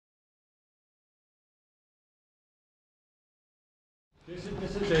This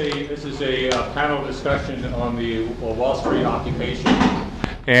is a panel discussion on the Wall Street occupation,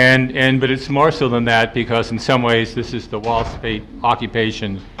 but it's more so than that, because in some ways this is the Wall Street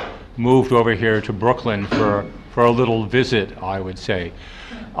occupation moved over here to Brooklyn for a little visit, I would say.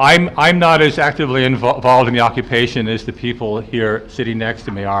 I'm not as actively involved in the occupation as the people here sitting next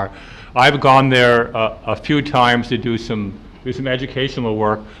to me are. I've gone there a few times to do some educational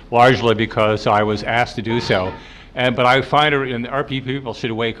work, largely because I was asked to do so. But I find and the RP people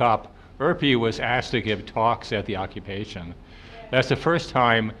should wake up. RP was asked to give talks at the occupation. That's the first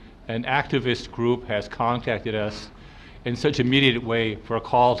time an activist group has contacted us in such an immediate way for a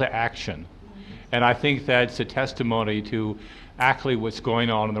call to action. And I think that's a testimony to actually what's going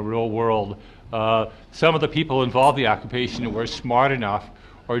on in the real world. Some of the people involved in the occupation were smart enough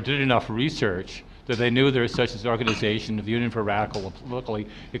or did enough research that they knew there was such an organization, the Union for Radical Political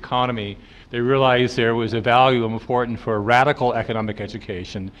Economy. They realized there was a value important for radical economic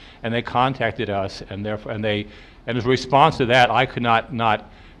education, and they contacted us, and as a response to that, I could not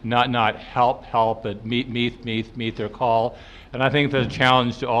help but meet their call. And I think the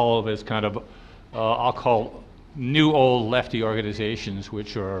challenge to all of us kind of, I'll call new old lefty organizations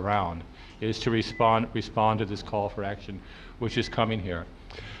which are around, is to respond to this call for action, which is coming here.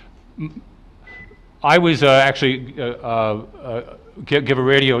 I was actually give a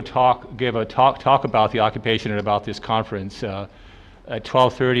talk about the occupation and about this conference at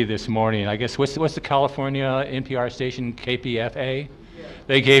 12:30 this morning. I guess what's the California NPR station, KPFA? Yeah.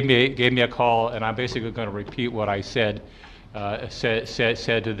 They gave me a call, and I'm basically going to repeat what I said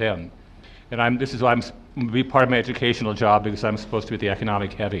to them. And this is why I'm going to be part of my educational job, because I'm supposed to be the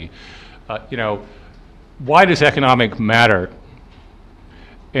economic heavy. Why does economic matter?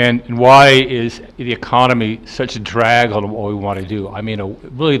 And why is the economy such a drag on what we want to do? I mean,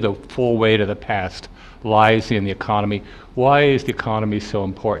 really the full weight of the past lies in the economy. Why is the economy so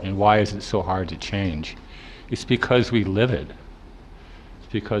important, and why is it so hard to change? It's because we live it.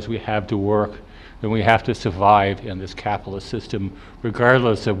 It's because we have to work, and we have to survive in this capitalist system,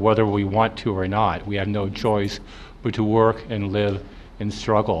 regardless of whether we want to or not. We have no choice but to work and live and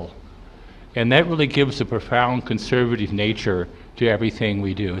struggle. And that really gives a profound conservative nature to everything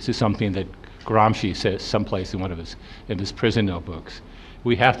we do. This is something that Gramsci says someplace in one of his prison notebooks.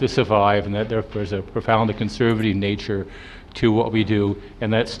 We have to survive, and that there's a profoundly conservative nature to what we do,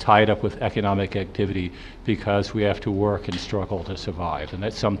 and that's tied up with economic activity, because we have to work and struggle to survive, and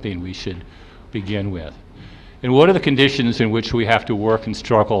that's something we should begin with. And what are the conditions in which we have to work and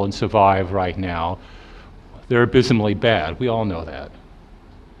struggle and survive right now? They're abysmally bad. We all know that.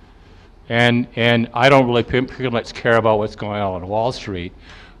 And I don't really pretty much care about what's going on Wall Street,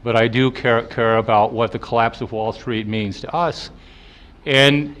 but I do care about what the collapse of Wall Street means to us.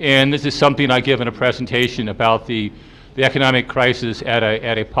 And this is something I give in a presentation about the economic crisis at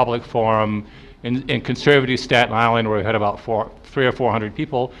a public forum in conservative Staten Island, where we had about 300 or 400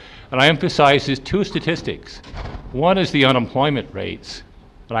 people. And I emphasize these two statistics. One is the unemployment rates,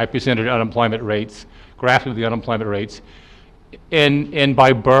 and I presented unemployment rates, graphing the unemployment rates, and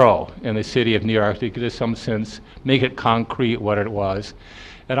by borough in the city of New York, to give us some sense, make it concrete what it was.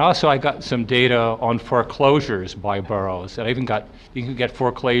 And also I got some data on foreclosures by boroughs. And you can get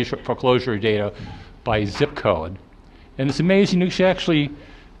foreclosure data by zip code. And it's amazing, you should actually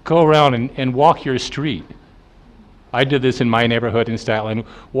go around and walk your street. I did this in my neighborhood in Staten Island.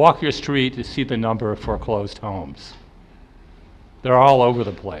 Walk your street to see the number of foreclosed homes. They're all over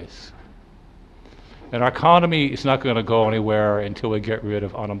the place. And our economy is not going to go anywhere until we get rid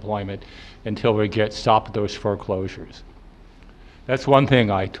of unemployment, until we stop those foreclosures. That's one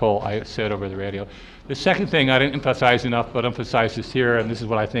thing I said over the radio. The second thing I didn't emphasize enough, but emphasize this here, and this is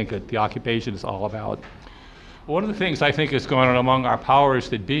what I think that the occupation is all about. One of the things I think is going on among our powers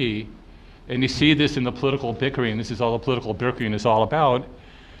that be, and you see this in the political bickering, this is all the political bickering is all about,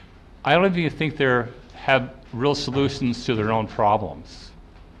 I don't even think they have real solutions to their own problems.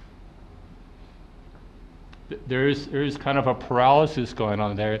 There's kind of a paralysis going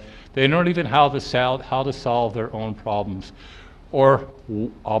on there. They don't even know how to solve their own problems. Or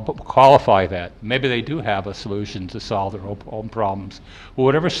I'll qualify that. Maybe they do have a solution to solve their own problems. But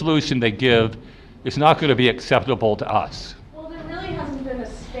whatever solution they give is not going to be acceptable to us. Well, there really hasn't been a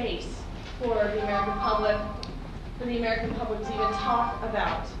space for the American public to even talk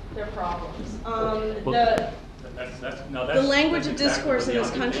about their problems. The language of discourse in this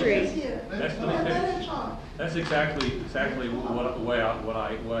country. That's exactly what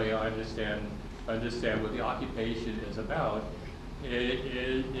I understand what the occupation is about. It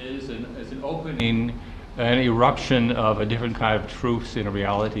is an opening an eruption of a different kind of truths and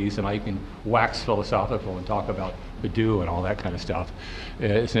realities, and I can wax philosophical and talk about Badu and all that kind of stuff.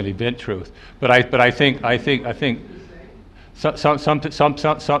 It's an event truth. But I think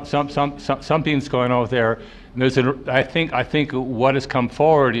something's going on there. And I think what has come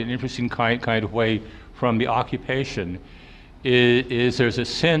forward in an interesting kind of way from the occupation is there's a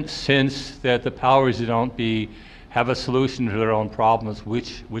sense that the powers that don't be have a solution to their own problems,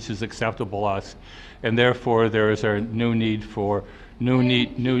 which is acceptable to us, and therefore there is a new need for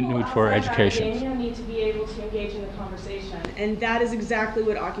education. Academia need to be able to engage in the conversation, and that is exactly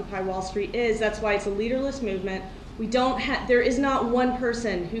what Occupy Wall Street is. That's why it's a leaderless movement. There is not one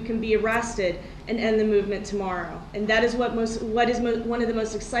person who can be arrested and end the movement tomorrow, and that is one of the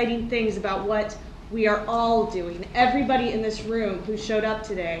most exciting things about what we are all doing. Everybody in this room who showed up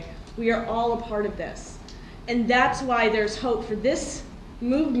today, we are all a part of this. And that's why there's hope for this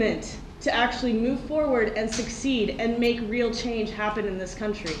movement to actually move forward and succeed and make real change happen in this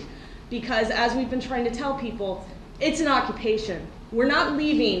country. Because as we've been trying to tell people, it's an occupation. We're not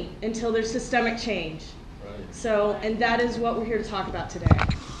leaving until there's systemic change. Right. So, and that is what we're here to talk about today.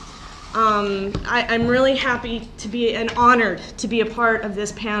 I'm really happy to be and honored to be a part of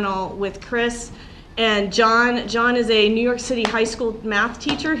this panel with Chris and John. John is a New York City high school math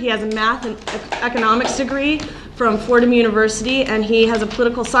teacher. He has a math and economics degree from Fordham University, and he has a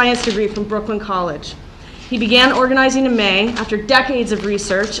political science degree from Brooklyn College. He began organizing in May after decades of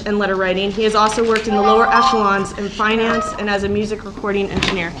research and letter writing. He has also worked in the lower echelons in finance and as a music recording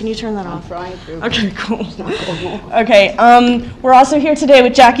engineer. Can you turn that off? I'm trying to. Okay, cool. Okay, we're also here today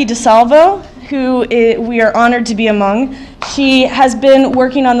with Jackie DeSalvo, who we are honored to be among. She has been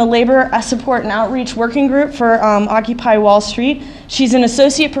working on the Labor Support and Outreach Working Group for Occupy Wall Street. She's an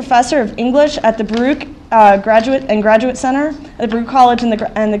associate professor of English at the Baruch Graduate Center, at the Baruch College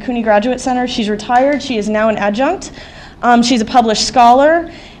and the CUNY Graduate Center. She's retired. She is now an adjunct. She's a published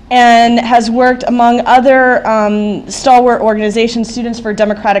scholar and has worked, among other stalwart organizations, Students for a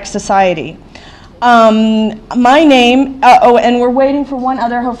Democratic Society. My name, and we're waiting for one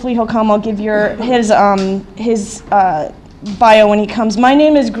other, hopefully he'll come, I'll give his bio when he comes. My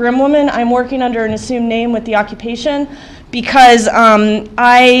name is Grimwoman. I'm working under an assumed name with the occupation because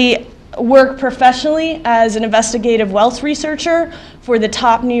I work professionally as an investigative wealth researcher for the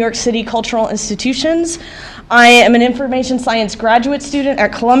top New York City cultural institutions. I am an information science graduate student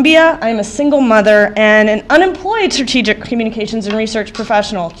at Columbia. I am a single mother and an unemployed strategic communications and research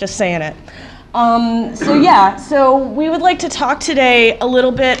professional, just saying it. So we would like to talk today a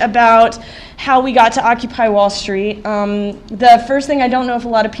little bit about how we got to Occupy Wall Street. The first thing, I don't know if a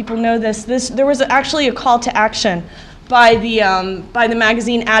lot of people know this, there was actually a call to action by the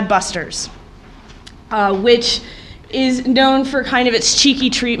magazine Adbusters, which is known for kind of its cheeky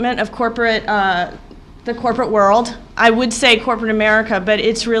treatment of the corporate world. I would say corporate America, but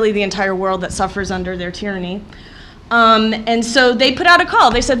it's really the entire world that suffers under their tyranny. And so they put out a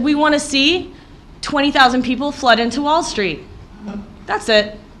call. They said, we want to see 20,000 people flood into Wall Street. That's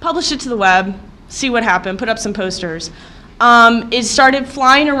it. Publish it to the web, see what happened, put up some posters. It started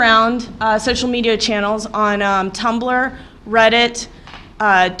flying around social media channels on Tumblr, Reddit,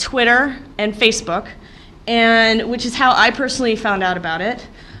 Twitter, and Facebook, which is how I personally found out about it.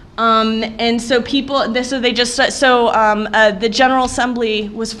 And so the General Assembly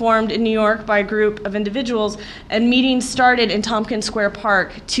was formed in New York by a group of individuals, and meetings started in Tompkins Square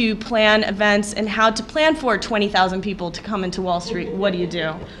Park to plan events and how to plan for 20,000 people to come into Wall Street. What do you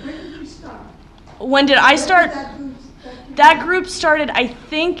do? When did you start? When did I start? That group That group started, I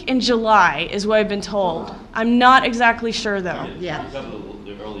think, in July, is what I've been told. I'm not exactly sure, though. Yeah. Some of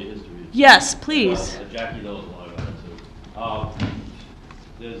the early history. Yes, please. Jackie knows a lot about it too.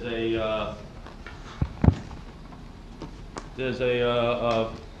 There's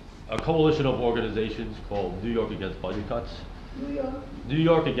a coalition of organizations called New York Against Budget Cuts. New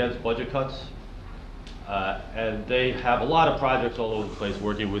York Against Budget Cuts. And they have a lot of projects all over the place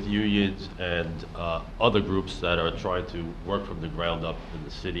working with unions and other groups that are trying to work from the ground up in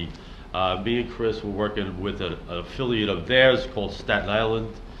the city. Me and Chris were working with an affiliate of theirs called Staten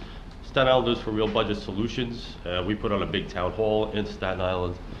Island. Staten Islanders for Real Budget Solutions. We put on a big town hall in Staten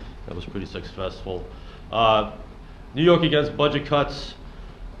Island. That was pretty successful. New York Against Budget Cuts.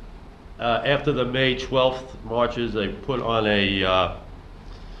 After the May 12th marches, they put on an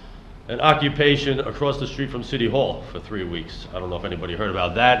occupation across the street from City Hall for 3 weeks. I don't know if anybody heard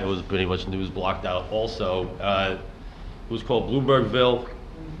about that. It was pretty much news blocked out also. It was called Bloombergville.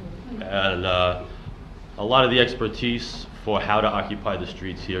 And a lot of the expertise for how to occupy the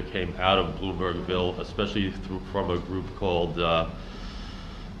streets here came out of Bloombergville, especially from a group called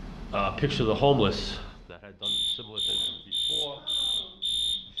Picture the Homeless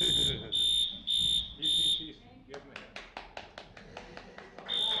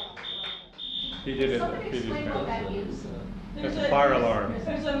He did it in the Somebody previous explain what that memo. is. That's a fire alarm.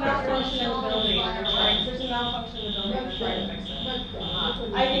 There's a malfunction in the building, and they're trying, there's a malfunction in the building, and they're trying to fix it.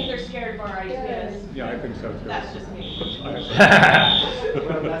 I think they're scared of our ideas. Yeah, I think so too. That's just me.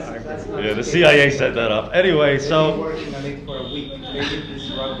 Well, that's not Yeah, the case. CIA set that up. Anyway, They've been so, working on it for a week. They've been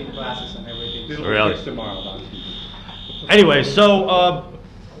disrupting classes and everything. It'll Really? be fixed tomorrow, Don. anyway, so,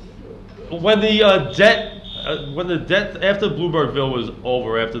 when the debt, after Bloombergville was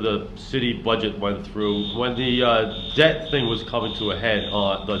over, after the city budget went through, when the debt thing was coming to a head,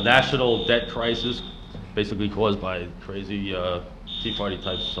 the national debt crisis, basically caused by crazy Tea Party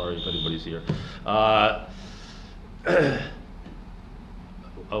types, sorry if anybody's here,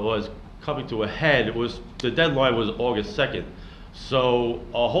 was coming to a head. The deadline was August 2nd. So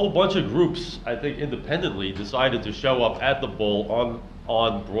a whole bunch of groups, I think independently, decided to show up at the Bowl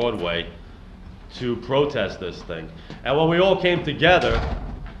on Broadway to protest this thing. And when we all came together,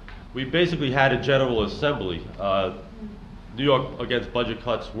 we basically had a General Assembly. New York Against Budget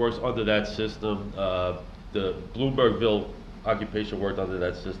Cuts works under that system. The Bloombergville occupation worked under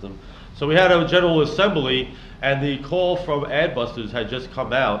that system. So we had a General Assembly, and the call from Adbusters had just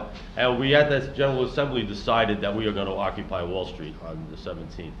come out, and we at this General Assembly decided that we are going to occupy Wall Street on the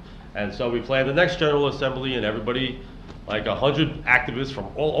 17th. And so we planned the next General Assembly, and everybody, like 100 activists from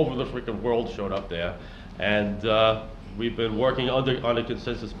all over the freaking world showed up there. And we've been working on a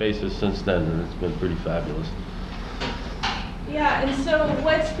consensus basis since then, and it's been pretty fabulous. Yeah, and so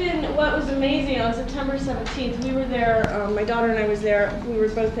what was amazing on September 17th, we were there, my daughter and I was there, we were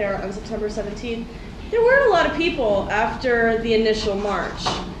both there on September 17th. There weren't a lot of people after the initial march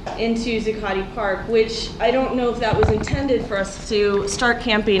into Zuccotti Park, which I don't know if that was intended for us to start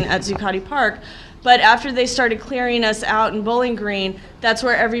camping at Zuccotti Park, but after they started clearing us out in Bowling Green, that's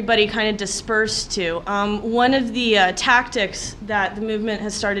where everybody kind of dispersed to. One of the tactics that the movement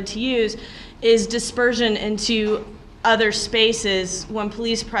has started to use is dispersion into other spaces when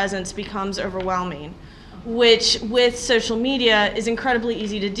police presence becomes overwhelming, which with social media is incredibly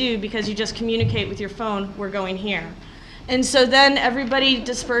easy to do because you just communicate with your phone, we're going here. And so then everybody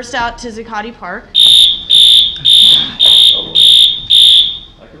dispersed out to Zuccotti Park.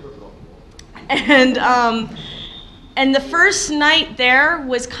 And the first night there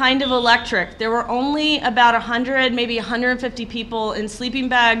was kind of electric. There were only about 100, maybe 150 people in sleeping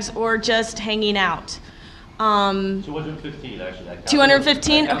bags or just hanging out. 215 actually.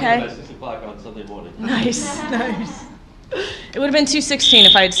 215? Okay. At 6 o'clock on Sunday morning. Nice, nice. It would have been 2:16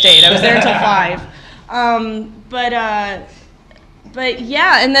 if I had stayed. I was there until 5. But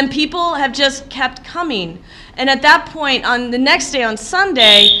yeah, and then people have just kept coming. And at that point, on the next day, on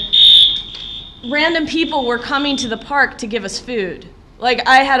Sunday, random people were coming to the park to give us food. Like,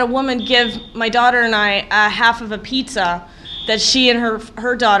 I had a woman give my daughter and I half of a pizza that she and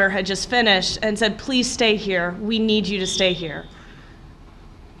her daughter had just finished and said, please stay here. We need you to stay here.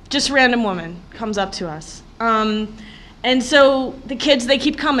 Just a random woman comes up to us. And so the kids, they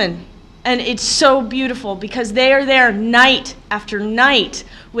keep coming. And it's so beautiful because they are there night after night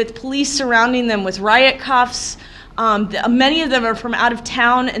with police surrounding them with riot cuffs. Many of them are from out of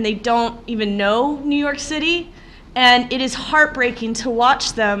town and they don't even know New York City. And it is heartbreaking to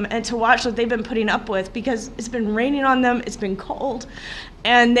watch them and to watch what they've been putting up with because it's been raining on them, it's been cold,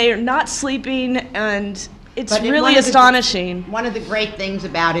 and they are not sleeping, and it's really astonishing. One of the great things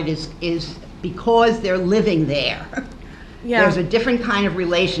about it is because they're living there. Yeah. There's a different kind of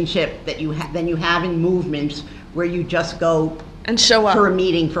relationship that than you have in movements where you just go and show up for a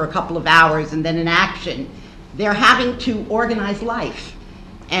meeting for a couple of hours and then an action. They're having to organize life.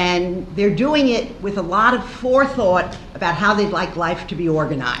 And they're doing it with a lot of forethought about how they'd like life to be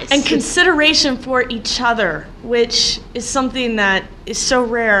organized. And consideration for each other, which is something that is so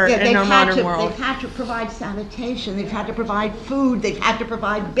rare in our modern world. They've had to provide sanitation, they've had to provide food, they've had to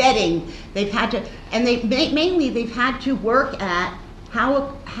provide bedding, they've had to, and mainly they've had to work at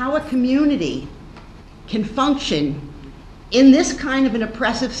how a community can function in this kind of an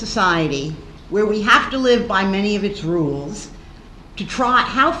oppressive society where we have to live by many of its rules, to try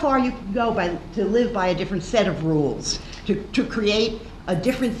how far you can go to live by a different set of rules, to create a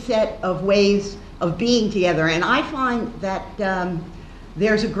different set of ways of being together. And I find that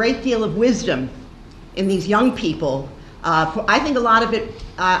there's a great deal of wisdom in these young people. I think a lot of it,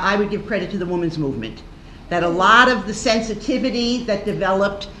 I would give credit to the women's movement, that a lot of the sensitivity that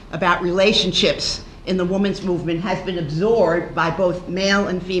developed about relationships in the women's movement has been absorbed by both male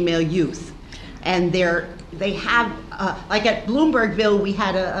and female youth. And they have, like at Bloombergville, we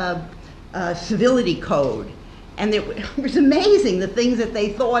had a civility code. And it was amazing, the things that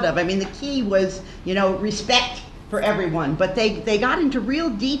they thought of. I mean, the key was, respect for everyone, but they got into real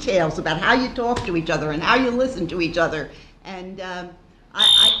details about how you talk to each other and how you listen to each other. And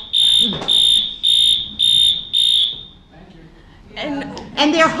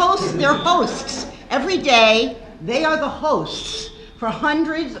and they're hosts. Every day, they are the hosts for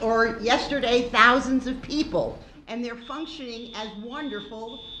hundreds or yesterday thousands of people. And they're functioning as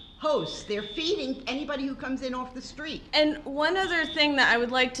wonderful hosts. They're feeding anybody who comes in off the street. And one other thing that I would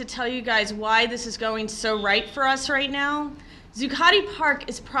like to tell you guys why this is going so right for us right now, Zuccotti Park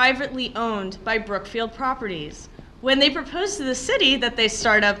is privately owned by Brookfield Properties. When they proposed to the city that they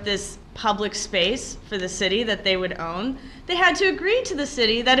start up this public space for the city that they would own, they had to agree to the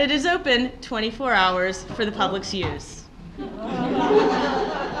city that it is open 24 hours for the public's use.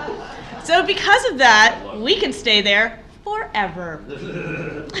 So because of that, we can stay there forever.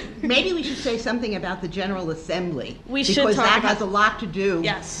 Maybe we should say something about the General Assembly. We should because talk that about- has a lot to do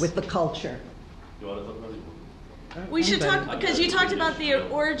Yes. with the culture. You want to talk about it? We should talk, because you talked about the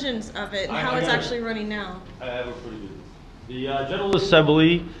origins of it and how it's actually running now. I have a pretty good. The General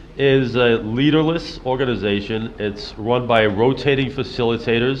Assembly is a leaderless organization. It's run by rotating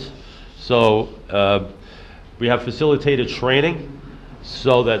facilitators. So we have facilitated training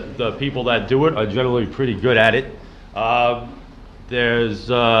so that the people that do it are generally pretty good at it. There's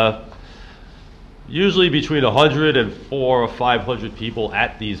usually between 100 and 400 or 500 people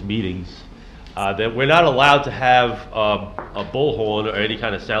at these meetings. That we're not allowed to have a bullhorn or any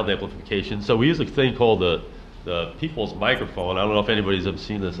kind of sound amplification. So we use a thing called the people's microphone. I don't know if anybody's ever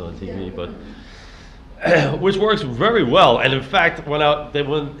seen this on TV, but which works very well. And in fact,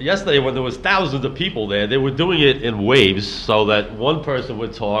 yesterday when there was thousands of people there, they were doing it in waves so that one person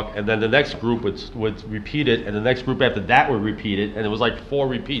would talk and then the next group would repeat it and the next group after that would repeat it, and it was like 4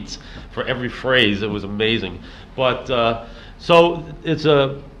 repeats for every phrase. It was amazing. But so it's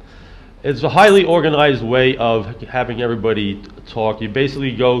a highly organized way of having everybody talk. You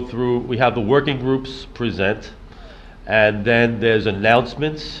basically go through, we have the working groups present, and then there's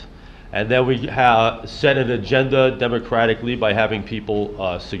announcements, and then we set an agenda democratically by having people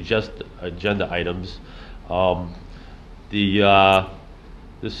suggest agenda items. The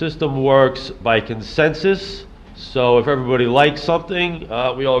system works by consensus. So if everybody likes something,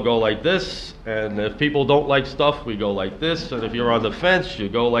 we all go like this. And if people don't like stuff, we go like this. And if you're on the fence, you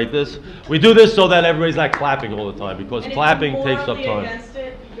go like this. We do this so that everybody's not clapping all the time, because And clapping if you're takes up morally time. against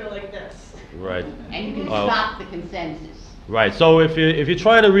it, you go like this. Right. And you can stop the consensus. Right. So if you're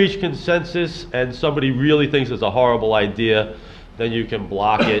trying to reach consensus and somebody really thinks it's a horrible idea, then you can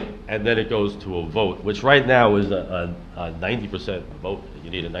block it, and then it goes to a vote, which right now is a 90% vote. You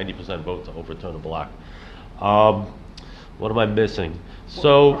need a 90% vote to overturn a block. What am I missing?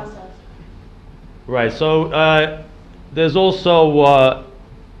 So, right. So there's also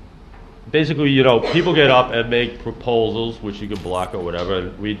basically, people get up and make proposals, which you can block or whatever.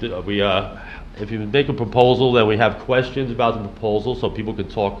 And if you make a proposal, then we have questions about the proposal, so people can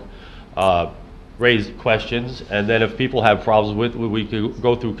talk, raise questions, and then if people have problems with, we can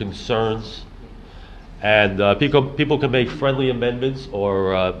go through concerns, and people can make friendly amendments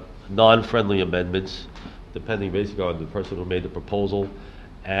or non-friendly amendments, depending basically on the person who made the proposal.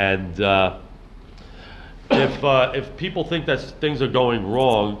 And if people think that things are going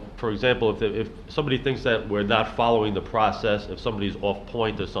wrong, for example, if somebody thinks that we're not following the process, if somebody's off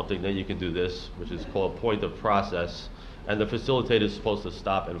point or something, then you can do this, which is called point of process. And the facilitator is supposed to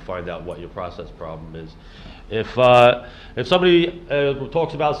stop and find out what your process problem is. If somebody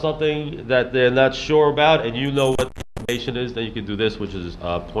talks about something that they're not sure about and you know what the information is, then you can do this, which is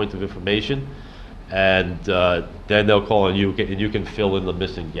point of information. And then they'll call on you, and you can fill in the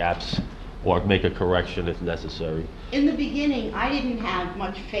missing gaps or make a correction if necessary. In the beginning, I didn't have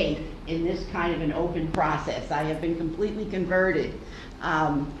much faith in this kind of an open process. I have been completely converted.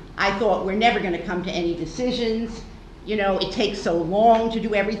 I thought we're never going to come to any decisions. It takes so long to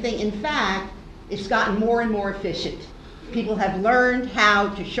do everything. In fact, it's gotten more and more efficient. People have learned how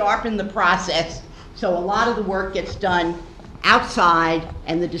to sharpen the process, so a lot of the work gets done outside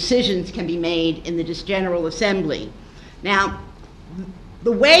and the decisions can be made in the General Assembly. Now,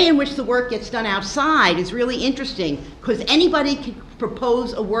 the way in which the work gets done outside is really interesting, because anybody can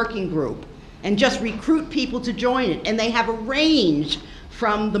propose a working group and just recruit people to join it, and they have a range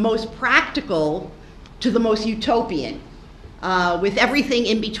from the most practical to the most utopian, with everything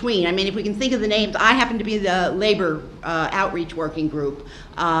in between. I mean, if we can think of the names, I happen to be the labor outreach working group.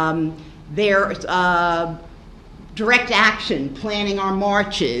 There's direct action, planning our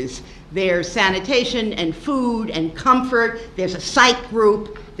marches. There's sanitation and food and comfort. There's a psych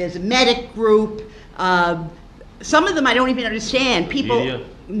group. There's a medic group. Some of them I don't even understand.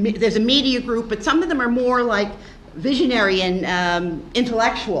 There's a media group, but some of them are more like visionary and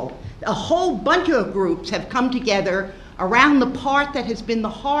intellectual. A whole bunch of groups have come together around the part that has been the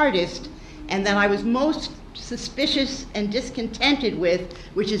hardest and that I was most suspicious and discontented with,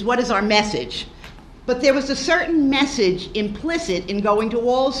 which is what is our message. But there was a certain message implicit in going to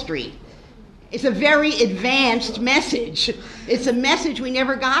Wall Street. It's a very advanced message. It's a message we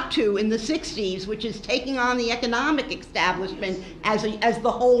never got to in the 60s, which is taking on the economic establishment as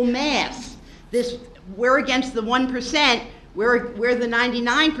the whole mass. We're against the 1%, we're the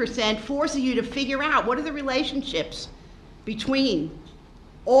 99%, forces you to figure out what are the relationships between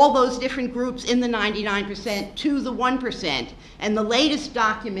all those different groups in the 99% to the 1%. And the latest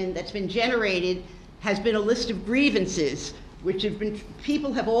document that's been generated has been a list of grievances, which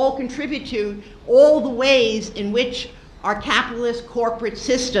people have all contributed to, all the ways in which our capitalist corporate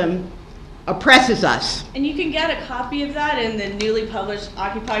system oppresses us. And you can get a copy of that in the newly published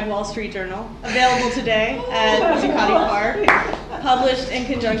Occupy Wall Street Journal, available today at Zuccotti Park, published in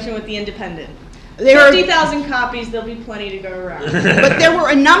conjunction with The Independent. 50,000 copies, there'll be plenty to go around. But there were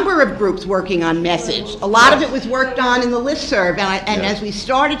a number of groups working on message. A lot of it was worked on in the listserv, and as we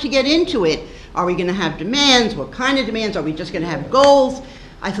started to get into it, are we going to have demands? What kind of demands? Are we just going to have goals?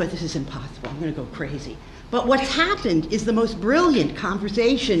 I thought, this is impossible. I'm going to go crazy. But what's happened is the most brilliant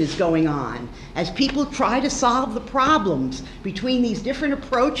conversation is going on as people try to solve the problems between these different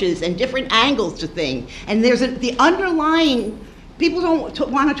approaches and different angles to things. And there's the underlying, people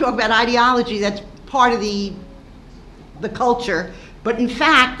don't want to talk about ideology, that's part of the culture, but in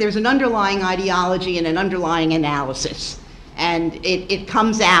fact, there's an underlying ideology and an underlying analysis. And it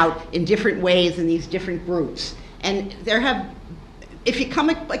comes out in different ways in these different groups. And if you come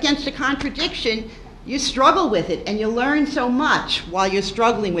up against a contradiction, you struggle with it, and you learn so much while you're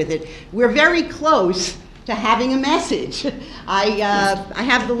struggling with it. We're very close to having a message. I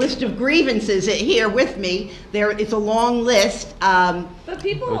have the list of grievances here with me. It's a long list. But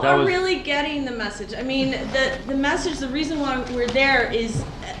people are really getting the message. I mean, the message, the reason why we're there is,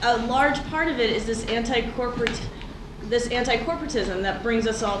 a large part of it is this anti-corporatism that brings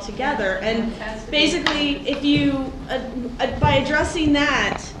us all together. And basically, if you, by addressing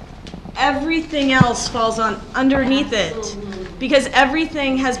that, everything else falls underneath it, because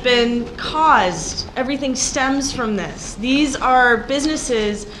everything has been caused, everything stems from this. These are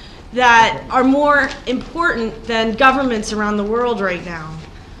businesses that are more important than governments around the world right now.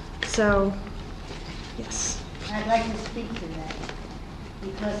 So, yes. I'd like to speak to that,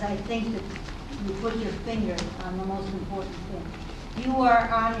 because I think that you put your finger on the most important thing. You are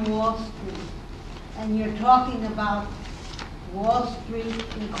on Wall Street, and you're talking about Wall Street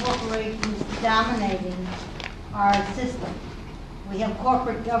and corporations dominating our system. We have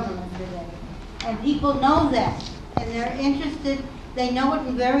corporate government today. And people know that. And they're interested, they know it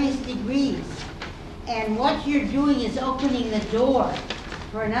in various degrees. And what you're doing is opening the door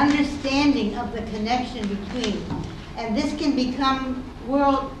for an understanding of the connection between. And this can become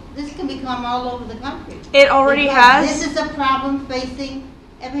all over the country. It already has. This is a problem facing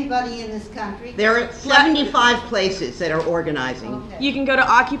everybody in this country. There are 75 places that are organizing. Okay. You can go to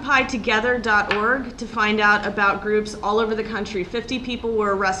occupytogether.org to find out about groups all over the country. 50 people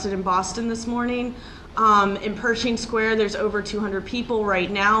were arrested in Boston this morning. In Pershing Square, there's over 200 people right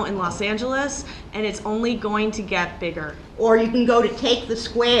now in Los Angeles, and it's only going to get bigger. Or you can go to Take the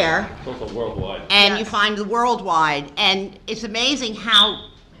Square. It's also worldwide. And Yes. you find the worldwide. And it's amazing how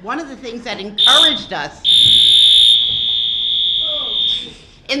one of the things that encouraged us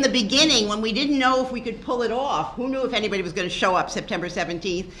in the beginning, when we didn't know if we could pull it off, who knew if anybody was going to show up September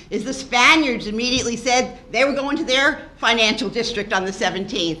 17th, is the Spaniards immediately said they were going to their financial district on the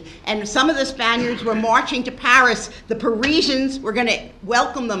 17th. And some of the Spaniards were marching to Paris. The Parisians were going to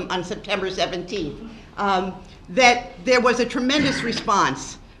welcome them on September 17th. That there was a tremendous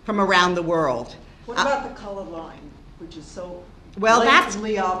response from around the world. What about the color line, which is so Well,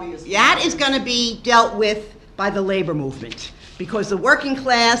 blatantly obvious? that is going to be dealt with by the labor movement, because the working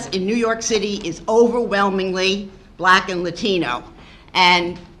class in New York City is overwhelmingly Black and Latino.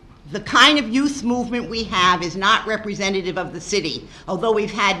 And the kind of youth movement we have is not representative of the city, although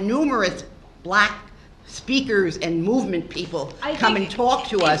we've had numerous Black speakers and movement people I come think and talk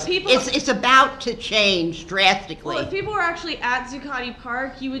to if us. people- It's about to change drastically. Well, if people were actually at Zuccotti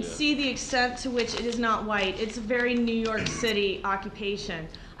Park, you would see the extent to which it is not white. It's a very New York City occupation.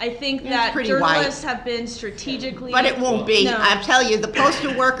 I think that pretty journalists have been strategically... But it won't be. No. I'll tell you, the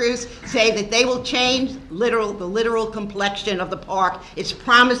postal workers say that they will change the literal complexion of the park. It's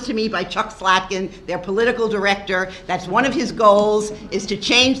promised to me by Chuck Slatkin, their political director. That's one of his goals, is to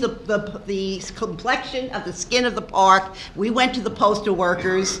change the complexion of the skin of the park. We went to the postal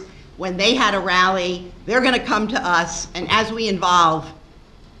workers. when they had a rally, they're going to come to us, and as we involve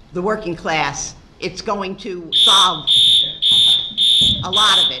the working class, it's going to solve a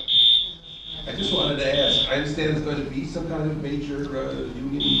lot of it. I just wanted to ask, I understand there's going to be some kind of major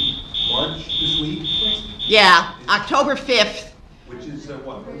union march this week, Yeah, October 5th, which is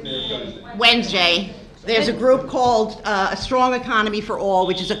what, Thursday? Wednesday, there's a group called A Strong Economy for All,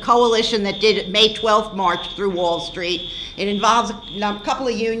 which is a coalition that did May 12th march through Wall Street. It involves a couple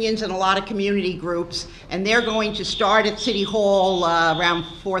of unions and a lot of community groups, and they're going to start at City Hall around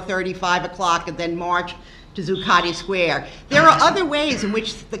 4:30, 5 o'clock, and then march to Zuccotti Square. There are other ways in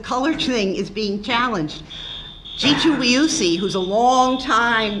which the color thing is being challenged. Jitu Wiusi, who's a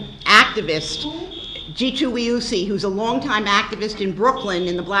longtime activist, in Brooklyn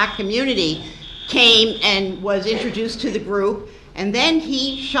in the black community, came and was introduced to the group, and then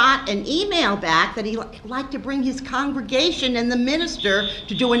he shot an email back that he'd like to bring his congregation and the minister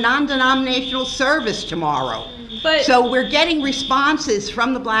to do a non-denominational service tomorrow. But So we're getting responses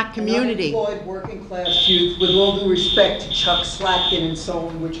from the black community. Unemployed working class youth, with all due respect to Chuck Slatkin and so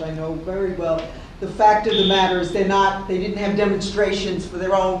on, which I know very well, the fact of the matter is they didn't have demonstrations for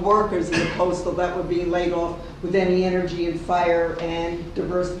their own workers in the postal that were being laid off with any energy and fire and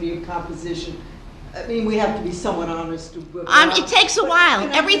diversity of composition. I mean, we have to be somewhat honest. It takes a while.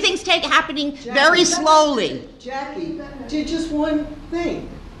 Everything's happening very slowly. Jackie, just one thing.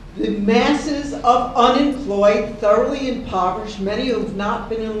 The masses of unemployed, thoroughly impoverished, many who have not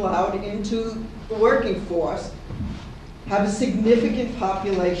been allowed into the working force, have a significant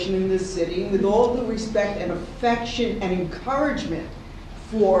population in this city. And with all due respect and affection and encouragement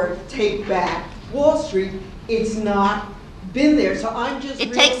for Take Back Wall Street, it's not been there. So I'm just.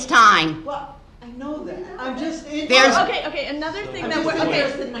 It takes time. Well, I know that. I'm just. okay, another thing that we're,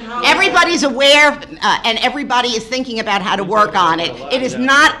 Everybody's aware, and everybody is thinking about how to work on it. It is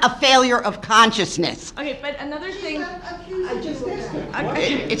not a failure of consciousness. okay, but another thing, I just asked her.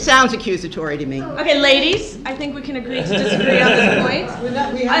 It sounds accusatory to me. okay, ladies, I think we can agree to disagree on this point.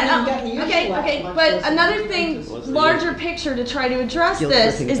 We haven't gotten used to Okay, that. but another thing, larger picture to try to address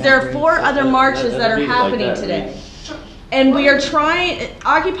this is there are 4 other marches that are happening today. And we are trying,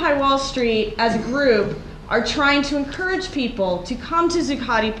 Occupy Wall Street as a group are trying to encourage people to come to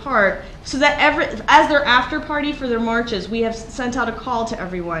Zuccotti Park so that as their after party for their marches, we have sent out a call to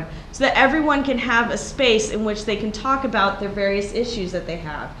everyone so that everyone can have a space in which they can talk about their various issues that they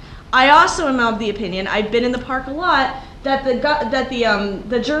have. I also am of the opinion, I've been in the park a lot, that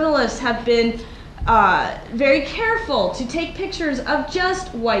the journalists have been very careful to take pictures of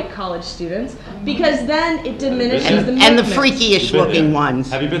just white college students because then it diminishes the movement. And the freakish looking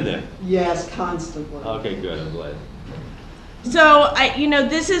ones. Have you been there? Yes, constantly. Okay, good, I'm glad. So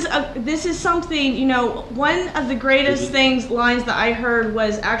this is something, one of the greatest lines that I heard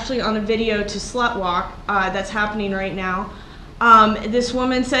was actually on a video to Slut Walk that's happening right now. This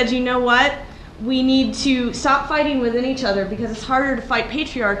woman said, you know what? We need to stop fighting within each other because it's harder to fight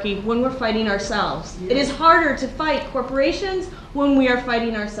patriarchy when we're fighting ourselves. It is harder to fight corporations when we are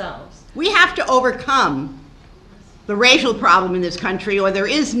fighting ourselves. We have to overcome the racial problem in this country, or there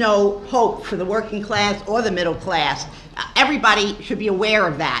is no hope for the working class or the middle class. Everybody should be aware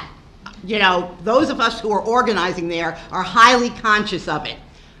of that. Those of us who are organizing there are highly conscious of it.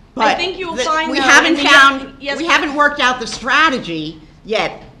 But I think you will find we though, haven't in the- found, yes, we haven't worked out the strategy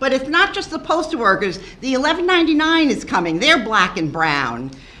yet. But it's not just the postal workers. The 1199 is coming. They're black and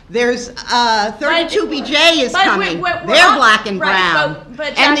brown. There's 32BJ is coming. They're black and brown.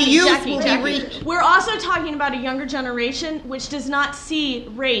 But and the Jackie, youth will Jackie, be reached. We're also talking about a younger generation which does not see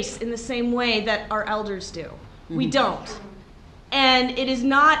race in the same way that our elders do. We don't. And it is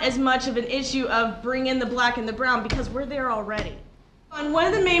not as much of an issue of bring in the black and the brown because we're there already. And one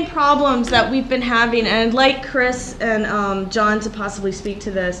of the main problems that we've been having, and I'd like Chris and John to possibly speak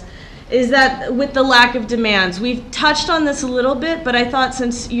to this, is that with the lack of demands. We've touched on this a little bit, but I thought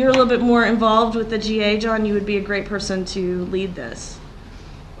since you're a little bit more involved with the GA, John, you would be a great person to lead this.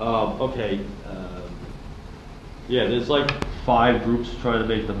 Okay. Yeah, there's like 5 groups trying to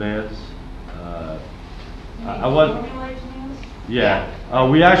make demands. I want. Yeah.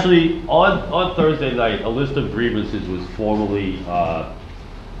 We actually, on Thursday night, a list of grievances was formally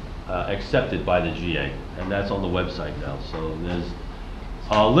accepted by the GA, and that's on the website now. So there's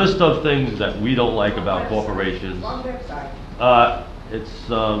a list of things that we don't like about corporations. It's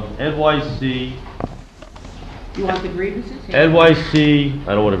NYC. You want the grievances? NYC,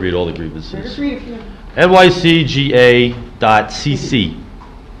 I don't want to read all the grievances. Just read a few. NYCGA.cc.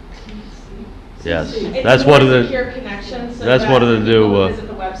 Yes, that's one of the. Secure connection, so that's that one of the when new. people visit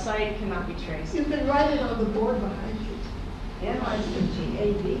the website, it cannot be traced. You can write it on the board behind you.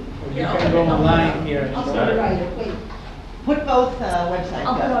 NYCGAD. You can go online here. I'll send it right, wait. Put both websites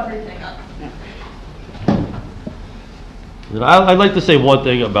I'll put up. everything up. And I'd like to say one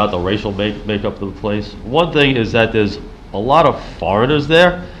thing about the racial makeup of the place. One thing is that there's a lot of foreigners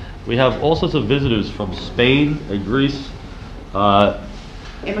there. We have all sorts of visitors from Spain and Greece.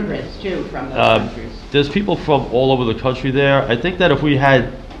 Immigrants too from those countries. There's people from all over the country there. I think that if we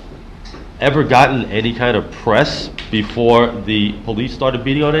had ever gotten any kind of press before the police started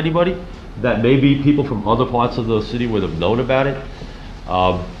beating on anybody, that maybe people from other parts of the city would have known about it.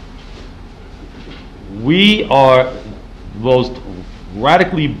 We are the most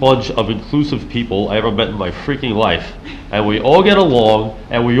radically bunch of inclusive people I ever met in my freaking life. And we all get along,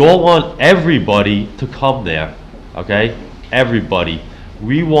 and we all want everybody to come there, okay? Everybody.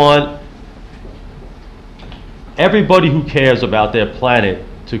 We want everybody who cares about their planet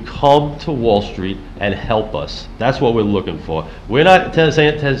to come to Wall Street and help us. That's what we're looking for. We're not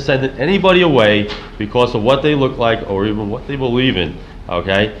sending anybody away because of what they look like or even what they believe in,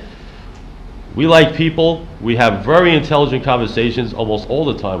 okay? We like people. We have very intelligent conversations almost all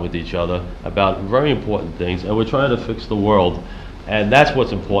the time with each other about very important things, and we're trying to fix the world. And that's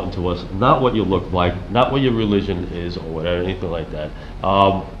what's important to us, not what you look like, not what your religion is or whatever, anything like that.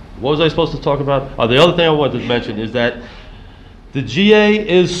 What was I supposed to talk about? The other thing I wanted to mention is that the GA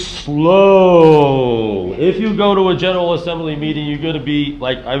is slow. If you go to a General Assembly meeting, you're going to be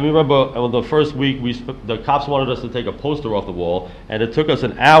like, I remember on the first week, the cops wanted us to take a poster off the wall, and it took us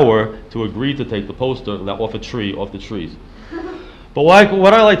an hour to agree to take the poster off the trees. But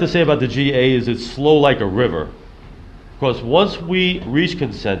what I like to say about the GA is it's slow like a river. Because once we reach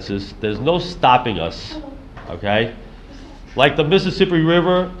consensus, there's no stopping us, okay? Like the Mississippi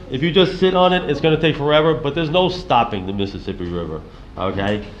River, if you just sit on it, it's going to take forever, but there's no stopping the Mississippi River,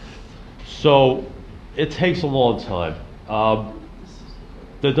 okay? So it takes a long time.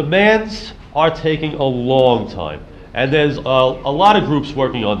 The demands are taking a long time, and there's a lot of groups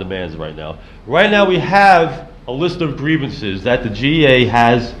working on demands right now. Right now we have a list of grievances that the GA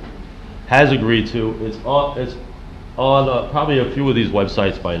has agreed to. It's on probably a few of these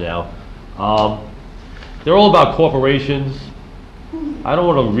websites by now. They're all about corporations. I don't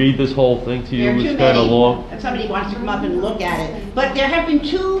want to read this whole thing to you. There are It's too kind of many. long. If somebody wants to come up and look at it. But there have been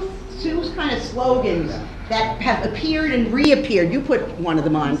two kind of slogans that have appeared and reappeared. You put one of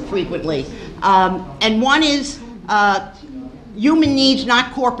them on frequently. And one is human needs,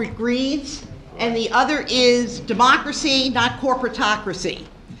 not corporate greeds. And the other is democracy, not corporatocracy.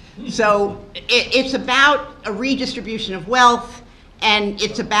 So it's about a redistribution of wealth, and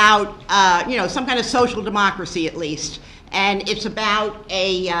it's about some kind of social democracy at least, and it's about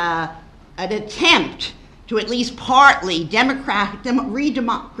an attempt to at least partly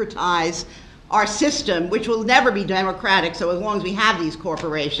re-democratize our system, which will never be democratic so as long as we have these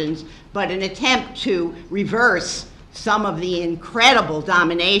corporations, but an attempt to reverse some of the incredible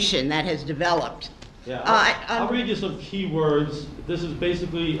domination that has developed. Yeah, I'll read you some key words. This is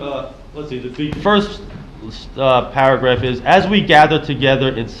basically, let's see, the first paragraph is, as we gather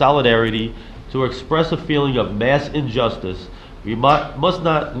together in solidarity to express a feeling of mass injustice, we must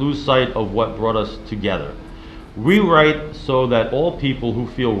not lose sight of what brought us together. We write so that all people who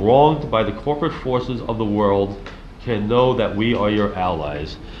feel wronged by the corporate forces of the world can know that we are your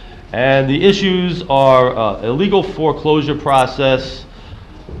allies. And the issues are illegal foreclosure process,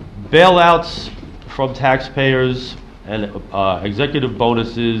 bailouts from taxpayers and executive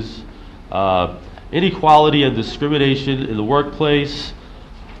bonuses, inequality and discrimination in the workplace,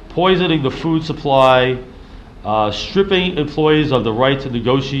 poisoning the food supply, stripping employees of the right to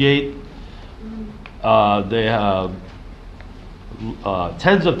negotiate. They have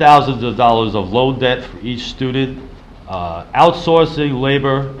tens of thousands of dollars of loan debt for each student, outsourcing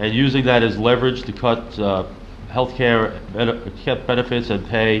labor and using that as leverage to cut health care benefits and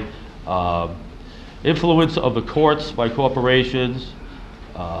pay, influence of the courts by corporations,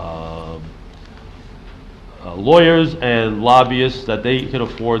 lawyers and lobbyists that they can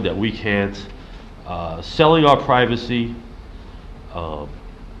afford that we can't, selling our privacy,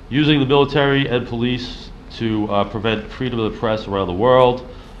 using the military and police to prevent freedom of the press around the world,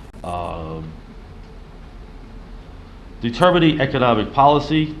 determining economic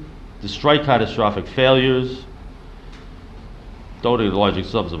policy, despite catastrophic failures, donating large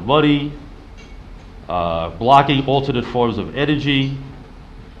sums of money, blocking alternate forms of energy,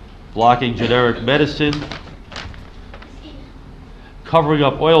 blocking generic medicine, covering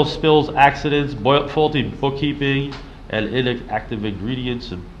up oil spills, accidents, faulty bookkeeping, and inactive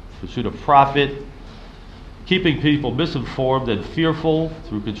ingredients in pursuit of profit, keeping people misinformed and fearful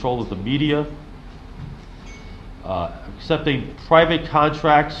through control of the media, accepting private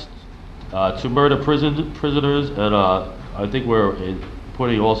contracts to murder prisoners, and I think we're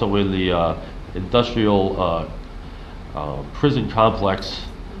putting also in the industrial prison complex,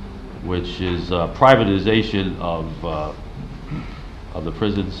 which is privatization of the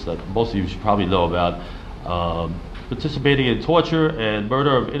prisons that most of you should probably know about. Participating in torture and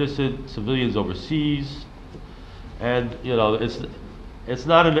murder of innocent civilians overseas, and you know, it's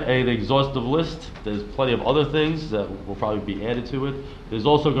not an exhaustive list. There's plenty of other things that will probably be added to it. There's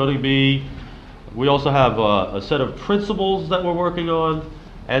also going to be, we also have a set of principles that we're working on,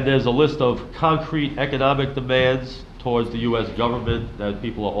 and there's a list of concrete economic demands towards the U.S. government that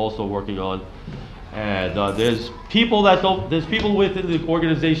people are also working on. And there's people within the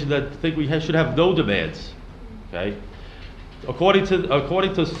organization that think we should have no demands. Okay, according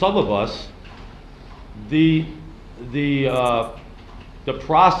to some of us, the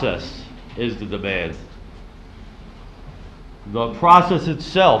process is the demand. The process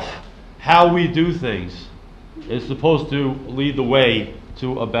itself, how we do things, is supposed to lead the way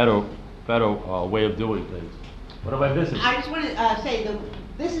to a better way of doing things. What am I missing? I just want to say that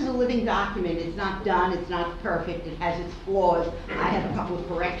this is a living document. It's not done. It's not perfect. It has its flaws. I have a couple of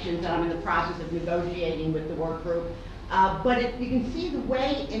corrections that I'm in the process of negotiating with the work group. But you can see the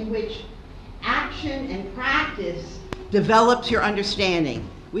way in which action and practice develops your understanding.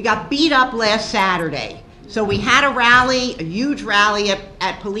 We got beat up last Saturday. So we had a rally, a huge rally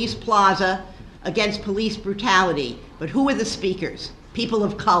at Police Plaza against police brutality. But who were the speakers? People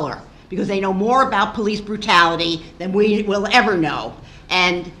of color, because they know more about police brutality than we will ever know.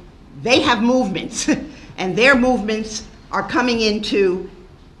 And they have movements, and their movements are coming into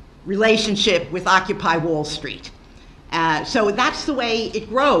relationship with Occupy Wall Street. So that's the way it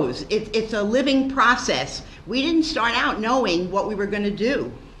grows. It's a living process. We didn't start out knowing what we were going to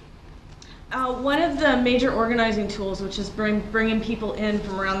do. One of the major organizing tools, which is bringing people in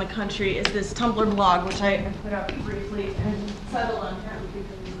from around the country, is this Tumblr blog, which I put up briefly and settled on him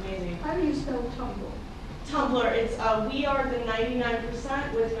because it's amazing. How do you spell Tumblr? Tumblr, it's we are the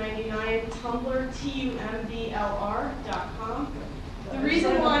 99% with 99 Tumblr, TUMBLR.com. The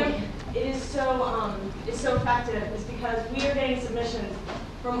reason why it is so effective is because we are getting submissions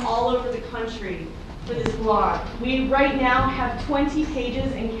from all over the country for this blog. We right now have 20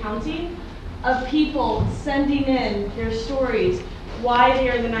 pages and counting of people sending in their stories why they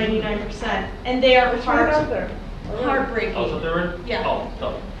are the 99%, and they are heartbreaking. Oh, so they're in? Yeah. Oh,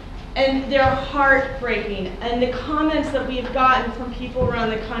 no. And they're heartbreaking. And the comments that we have gotten from people around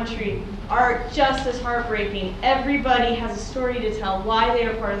the country are just as heartbreaking. Everybody has a story to tell why they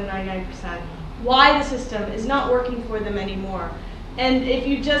are part of the 99%, why the system is not working for them anymore. And if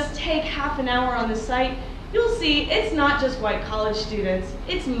you just take half an hour on the site, you'll see it's not just white college students,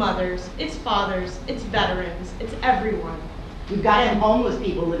 it's mothers, it's fathers, it's veterans, it's everyone. We've got some homeless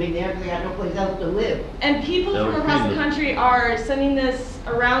people living there because they got no place else to live. And people from across the country are sending this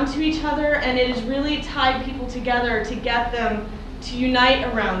around to each other, and it has really tied people together to get them to unite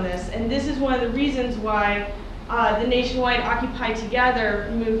around this. And this is one of the reasons why the nationwide Occupy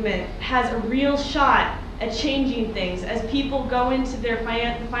Together movement has a real shot at changing things as people go into their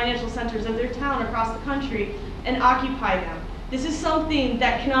financial centers of their town across the country and occupy them. This is something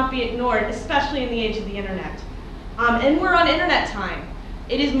that cannot be ignored, especially in the age of the internet. And we're on internet time.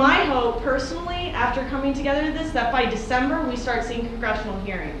 It is my hope, personally, after coming together to this, that by December we start seeing congressional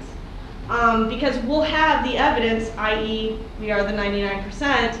hearings. Because we'll have the evidence, i.e. we are the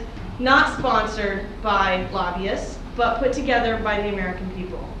 99%, not sponsored by lobbyists, but put together by the American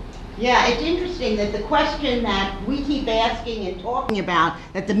people. Yeah, it's interesting that the question that we keep asking and talking about,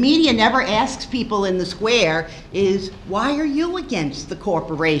 that the media never asks people in the square, is why are you against the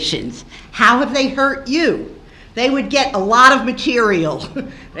corporations? How have they hurt you? They would get a lot of material.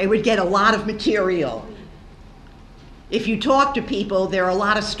 They would get a lot of material. If you talk to people, there are a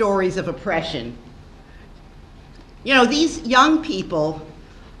lot of stories of oppression. You know, these young people,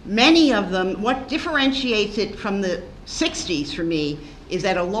 many of them, what differentiates it from the 60s for me is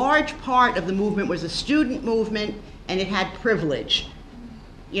that a large part of the movement was a student movement and it had privilege.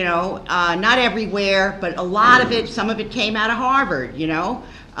 You know, not everywhere, but a lot of it, some of it came out of Harvard, you know.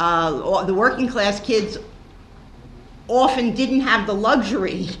 The working class kids often didn't have the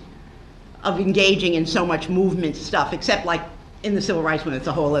luxury of engaging in so much movement stuff, except like in the civil rights movement, it's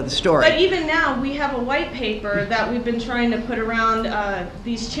a whole other story. But even now, we have a white paper that we've been trying to put around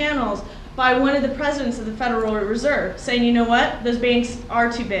these channels by one of the presidents of the Federal Reserve, saying, you know what, those banks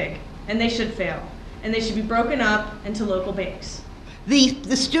are too big, and they should fail, and they should be broken up into local banks.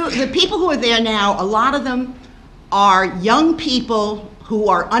 The people who are there now, a lot of them are young people who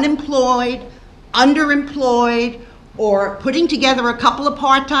are unemployed, underemployed or putting together a couple of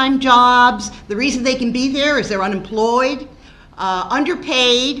part-time jobs. The reason they can be there is they're unemployed,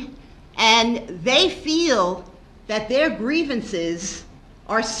 underpaid, and they feel that their grievances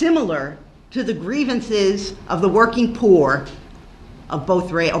are similar to the grievances of the working poor of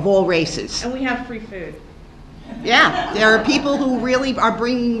all races. And we have free food. Yeah, there are people who really are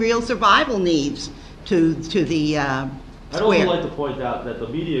bringing real survival needs to the I'd also square. like to point out that the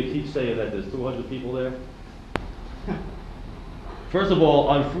media keeps saying that there's 200 people there. First of all,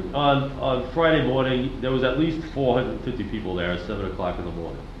 on Friday morning, there was at least 450 people there at 7 o'clock in the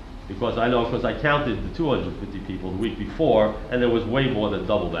morning. Because I counted the 250 people the week before, and there was way more than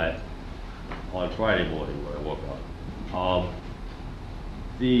double that on Friday morning when I woke up.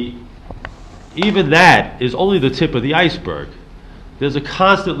 Even that is only the tip of the iceberg. There's a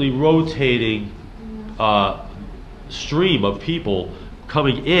constantly rotating stream of people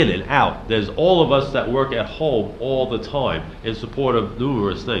coming in and out. There's all of us that work at home all the time in support of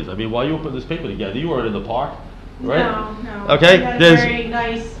numerous things. I mean, while you were putting this paper together, you weren't in the park, right? No. Okay, We had a there's- very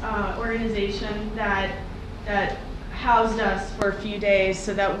nice organization that housed us for a few days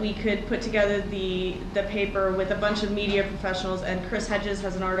so that we could put together the paper with a bunch of media professionals, and Chris Hedges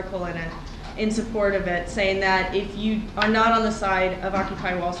has an article in it in support of it, saying that if you are not on the side of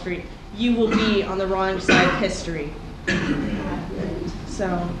Occupy Wall Street, you will be on the wrong side of history.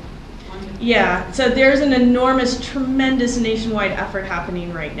 So, yeah, so there's an enormous, tremendous nationwide effort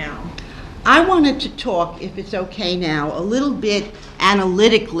happening right now. I wanted to talk, if it's okay now, a little bit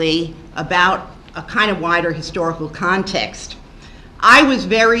analytically about a kind of wider historical context. I was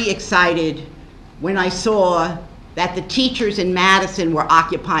very excited when I saw that the teachers in Madison were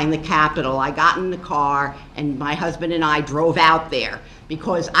occupying the Capitol. I got in the car and my husband and I drove out there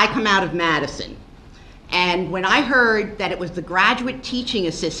because I come out of Madison. And when I heard that it was the graduate teaching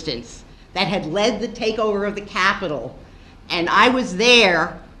assistants that had led the takeover of the Capitol, and I was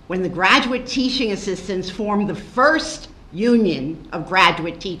there when the graduate teaching assistants formed the first union of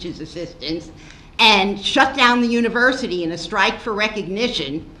graduate teachers assistants and shut down the university in a strike for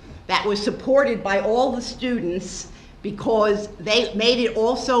recognition that was supported by all the students because they made it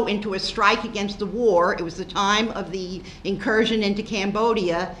also into a strike against the war. It was the time of the incursion into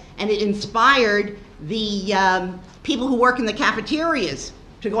Cambodia, and it inspired the people who work in the cafeterias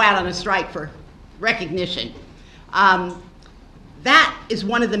to go out on a strike for recognition. That is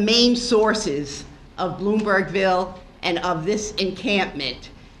one of the main sources of Bloombergville and of this encampment.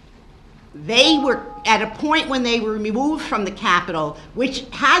 They were at a point when they were removed from the Capitol, which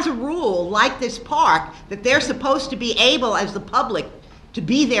has a rule, like this park, that they're supposed to be able, as the public, to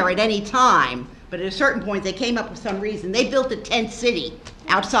be there at any time. But at a certain point, they came up with some reason. They built a tent city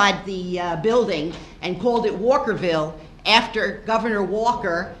outside the building and called it Walkerville after Governor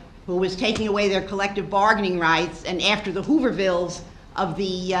Walker, who was taking away their collective bargaining rights, and after the Hoovervilles of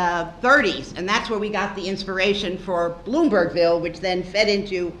the 30s. And that's where we got the inspiration for Bloombergville, which then fed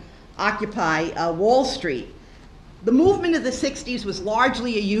into Occupy Wall Street. The movement of the 60s was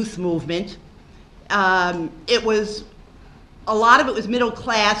largely a youth movement. It was, a lot of it was middle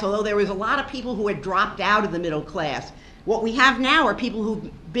class, although there was a lot of people who had dropped out of the middle class. What we have now are people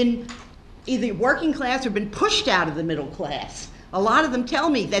who've been either working class or been pushed out of the middle class. A lot of them tell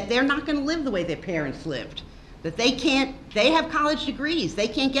me that they're not going to live the way their parents lived, that they have college degrees, they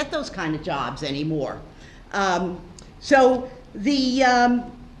can't get those kind of jobs anymore.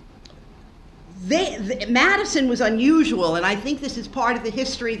 Madison was unusual, and I think this is part of the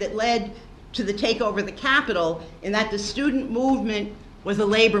history that led to the takeover of the Capitol, in that the student movement was a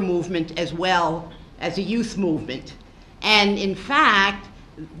labor movement as well as a youth movement. And in fact,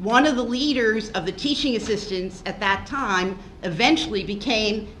 one of the leaders of the teaching assistants at that time eventually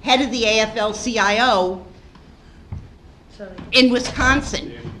became head of the AFL-CIO in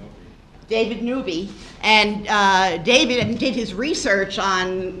Wisconsin, David Newby. And David did his research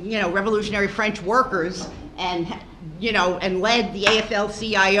on, revolutionary French workers, and led the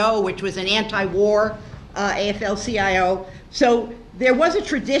AFL-CIO, which was an anti-war AFL-CIO. So there was a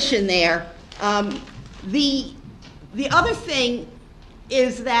tradition there. The other thing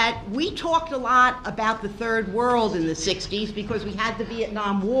is that we talked a lot about the third world in the 60s because we had the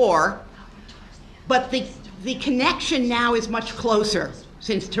Vietnam War, but the connection now is much closer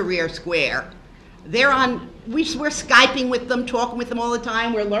since Tahrir Square. We're Skyping with them, talking with them all the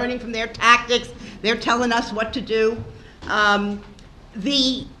time. We're learning from their tactics. They're telling us what to do.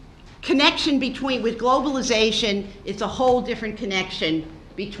 The connection with globalization, it's a whole different connection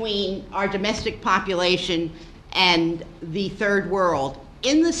between our domestic population and the third world.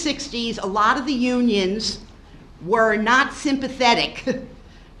 In the 60s, a lot of the unions were not sympathetic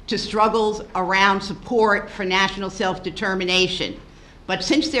to struggles around support for national self-determination. But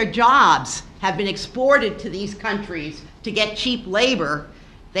since their jobs have been exported to these countries to get cheap labor,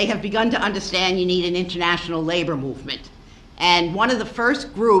 they have begun to understand you need an international labor movement. And one of the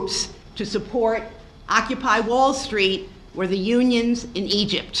first groups to support Occupy Wall Street were the unions in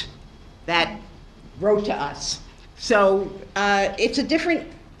Egypt that wrote to us. So it's a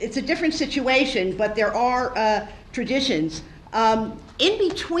different situation, but there are traditions. In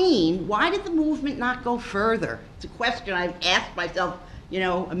between, why did the movement not go further? It's a question I've asked myself,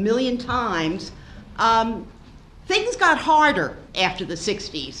 a million times. Things got harder after the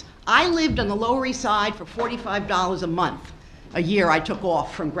 60s. I lived on the Lower East Side for $45 a month a year I took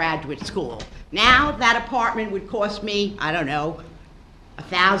off from graduate school. Now that apartment would cost me, I don't know,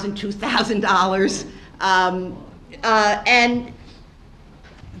 $1,000, $2,000. And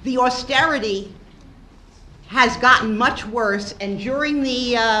the austerity has gotten much worse, and during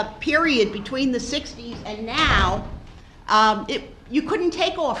the period between the 60s and now, you couldn't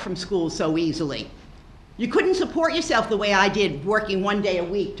take off from school so easily. You couldn't support yourself the way I did, working one day a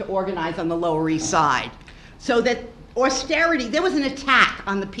week to organize on the Lower East Side. So that austerity, there was an attack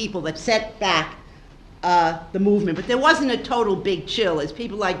on the people that set back the movement, but there wasn't a total big chill. As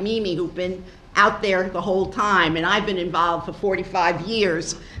people like Mimi, who've been out there the whole time, and I've been involved for 45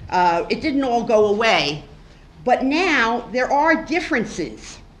 years, it didn't all go away. But now there are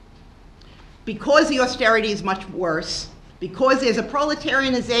differences. Because the austerity is much worse, because there's a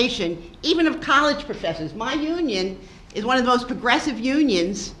proletarianization, even of college professors. My union is one of the most progressive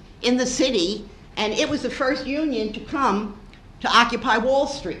unions in the city, and it was the first union to come to Occupy Wall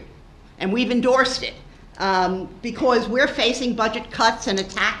Street, and we've endorsed it. Because we're facing budget cuts and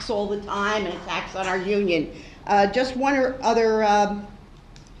attacks all the time, and attacks on our union. Just one other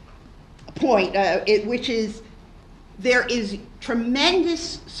point, which is there is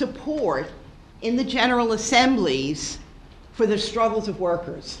tremendous support in the General Assemblies for the struggles of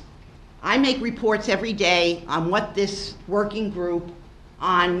workers. I make reports every day on what this working group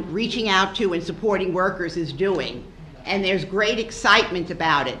on reaching out to and supporting workers is doing, and there's great excitement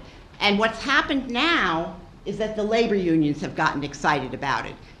about it. And what's happened now is that the labor unions have gotten excited about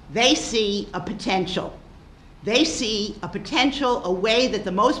it. They see a potential. They see a potential, a way that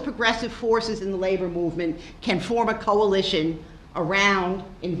the most progressive forces in the labor movement can form a coalition around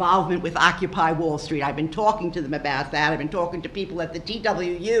involvement with Occupy Wall Street. I've been talking to them about that. I've been talking to people at the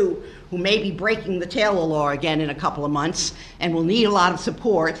TWU who may be breaking the Taylor law again in a couple of months and will need a lot of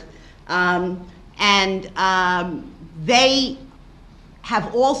support. They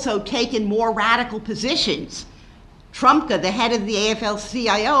have also taken more radical positions. Trumka, the head of the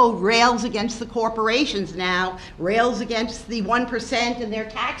AFL-CIO, rails against the corporations now, rails against the 1% and their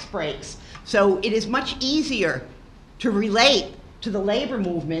tax breaks. So it is much easier to relate to the labor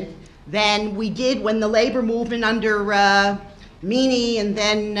movement than we did when the labor movement under Meany and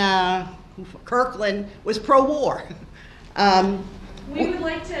then Kirkland was pro-war. We'd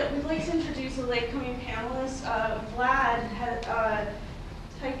like to introduce a late coming panelist. Vlad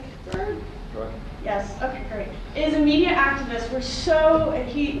Teichberg? Yes. Okay. Great. Is a media activist. We're so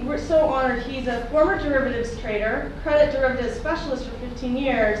honored. He's a former derivatives trader, credit derivatives specialist for 15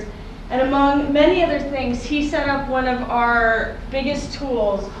 years, and among many other things, he set up one of our biggest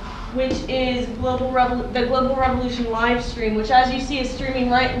tools, which is the Global Revolution live stream, which, as you see, is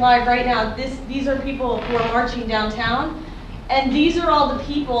streaming live right now. These are people who are marching downtown, and these are all the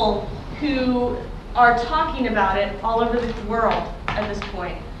people who are talking about it all over the world at this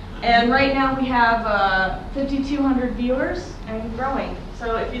point. And right now we have 5,200 viewers and growing.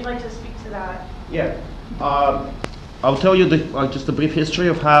 So if you'd like to speak to that. Yeah. I'll tell you just a brief history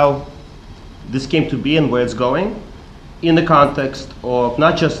of how this came to be and where it's going in the context of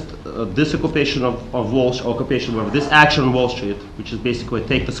not just this occupation of Wall Street, occupation of this action on Wall Street, which is basically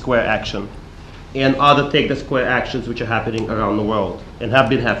take the square action, and other take the square actions which are happening around the world and have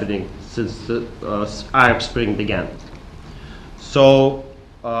been happening since the Arab Spring began. So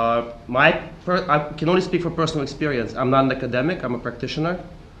I can only speak from personal experience. I'm not an academic, I'm a practitioner.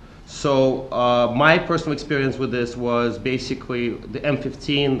 So my personal experience with this was basically the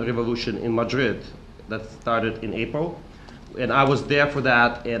M15 revolution in Madrid that started in April. And I was there for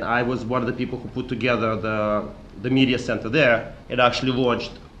that, and I was one of the people who put together the media center there and actually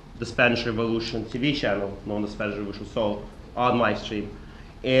launched the Spanish Revolution TV channel, known as Spanish Revolution Soul, on live stream.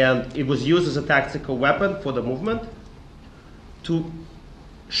 And it was used as a tactical weapon for the movement to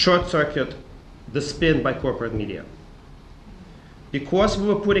short-circuit the spin by corporate media. Because we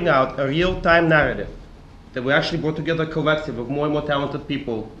were putting out a real-time narrative, that we actually brought together a collective of more and more talented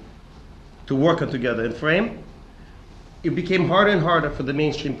people to work on together and frame, it became harder and harder for the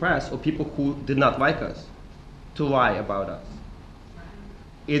mainstream press or people who did not like us to lie about us.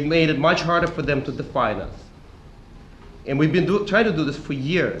 It made it much harder for them to define us. And we've been trying to do this for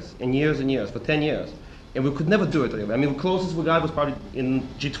years and years and years, for 10 years. And we could never do it really. I mean, the closest we got was probably in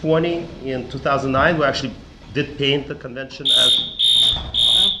G20 in 2009. We actually did paint the convention as...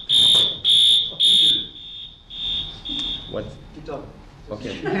 What?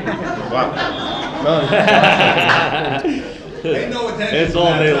 Okay. Wow. No. Pay no attention It's to all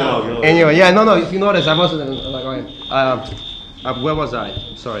that day sound. long. Anyway, yeah, no, if you notice, I wasn't like, where was I?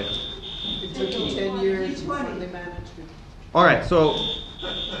 I'm sorry. It took you 10 years and finally managed it. All right, so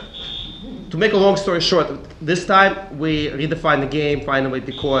to make a long story short, this time we redefined the game finally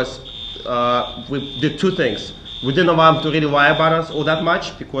because we did two things. We didn't want them to really lie about us all that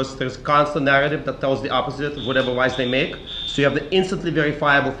much because there's a constant narrative that tells the opposite of whatever lies they make. So you have the instantly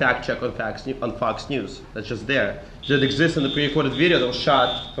verifiable fact check on Fox News. That's just there. That exists in the pre-recorded video that was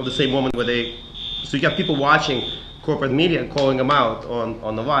shot from the same moment where they... So you have people watching corporate media and calling them out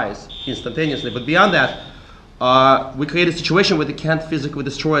on the lies instantaneously. But beyond that, we create a situation where they can't physically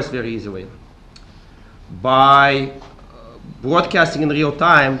destroy us very easily. By broadcasting in real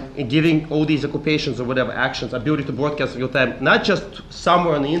time and giving all these occupations or whatever actions ability to broadcast in real time, not just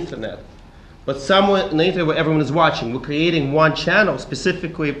somewhere on the internet, but somewhere on the internet where everyone is watching. We're creating one channel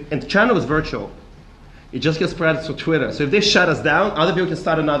specifically, and the channel is virtual. It just gets spread through Twitter. So if they shut us down, other people can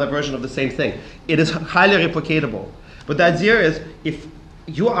start another version of the same thing. It is highly replicatable. But the idea is, if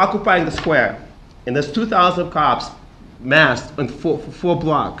you're occupying the square, and there's 2,000 cops massed on four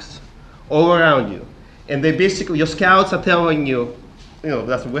blocks all around you, and they basically, your scouts are telling you,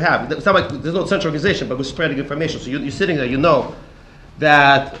 that's what we have. It's not like there's no central organization, but we're spreading information. So you're sitting there, you know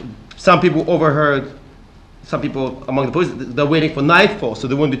that some people overheard, some people among the police, they're waiting for nightfall, so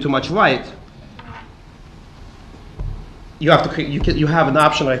there won't be too much light. You have to you have an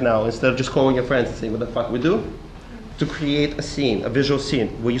option right now, instead of just calling your friends and saying, what the fuck we do? To create a scene, a visual scene,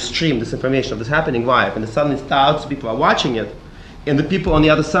 where you stream this information of this happening live, and suddenly thousands of people are watching it, and the people on the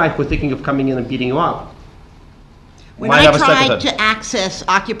other side who are thinking of coming in and beating you up. When I tried to access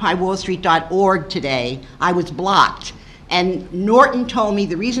OccupyWallStreet.org today, I was blocked. And Norton told me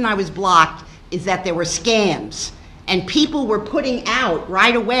the reason I was blocked is that there were scams. And people were putting out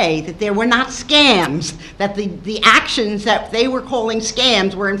right away that there were not scams, that the actions that they were calling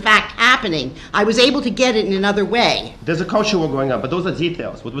scams were in fact happening. I was able to get it in another way. There's a culture war going on, but those are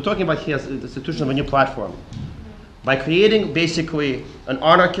details. What we're talking about here is the institution of a new platform. By creating basically an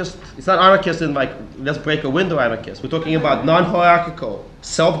anarchist, it's not anarchist in like, let's break a window anarchist. We're talking about non-hierarchical,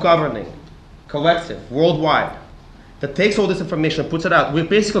 self-governing, collective, worldwide, that takes all this information and puts it out. We're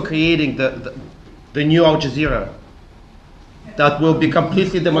basically creating the new Al Jazeera that will be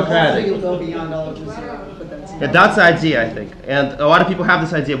completely democratic. Hopefully you'll go beyond Al Jazeera, but that's And that's the idea, I think. And a lot of people have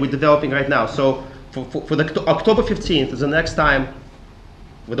this idea we're developing right now. So for the October 15th is the next time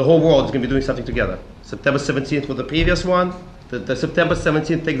where the whole world is going to be doing something together. September 17th was the previous one. The September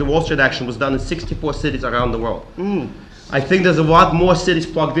 17th Take the Wall Street action was done in 64 cities around the world. I think there's a lot more cities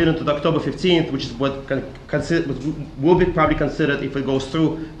plugged into the October 15th, which is what will be probably considered, if it goes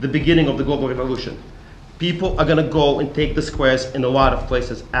through, the beginning of the global revolution. People are going to go and take the squares in a lot of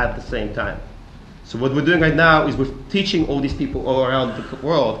places at the same time. So what we're doing right now is we're teaching all these people all around the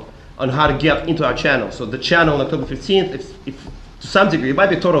world on how to get into our channel. So the channel on October 15th, if to some degree, it might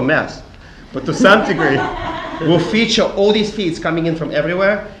be a total mess, but to some degree, we'll feature all these feeds coming in from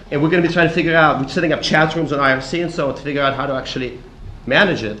everywhere, and we're going to be trying to figure out, we're setting up chat rooms on IRC and so on to figure out how to actually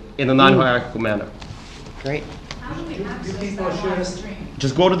manage it in a non-hierarchical manner. Great. How do we access that live stream?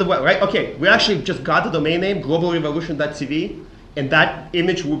 Just go to the web, right? Okay, we actually just got the domain name, globalrevolution.tv, and that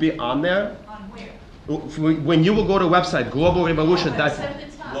image will be on there. On where? When you will go to the website, globalrevolution.tv.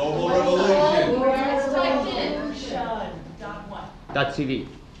 Global revolution. It's typed in. Dot what? .tv.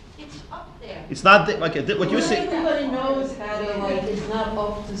 It's up there. It's not, like, what you see. Everybody knows how to, like, is not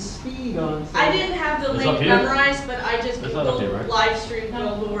up to speed on. I didn't have the It's link up here? memorized, but I just It's not up here, Googled right? live stream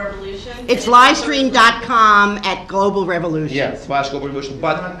global revolution. It's livestream.com at Global Revolution. Yeah, / global revolution, It's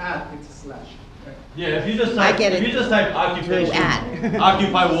but not an app, it's a slash. Yeah, if you just I type, get if it. you just type occupation, ad.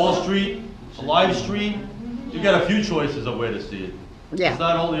 Occupy Wall Street, live stream, you get a few choices of where to see it. Yeah. It's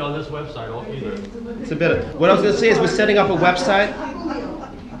not only on this website either. it's a bit. What I was going to say is we're setting up a website.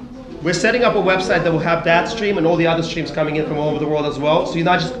 We're setting up a website that will have that stream and all the other streams coming in from all over the world as well. So you're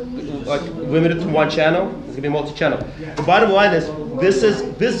not just like limited to one channel. It's going to be multi-channel. The bottom line is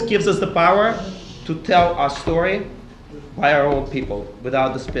this gives us the power to tell our story by our own people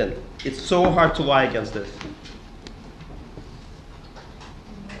without the spin. It's so hard to lie against this.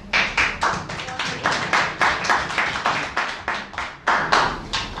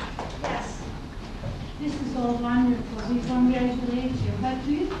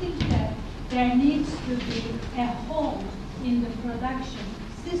 there needs to be a hole in the production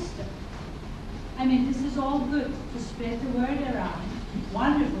system. I mean, this is all good to spread the word around.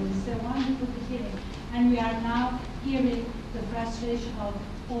 Wonderful, it's a wonderful beginning. And we are now hearing the frustration of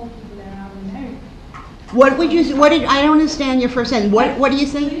all people around America. What would you, I don't understand your first sentence. What do you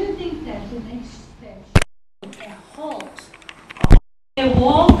Do say? you think that the next step should be a halt, a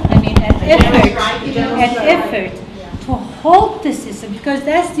wall, I mean an effort to halt the system, because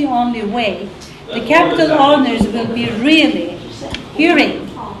that's the only way the capital owners will be really hearing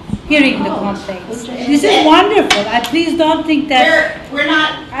the complaints. This is wonderful. Please don't think that We're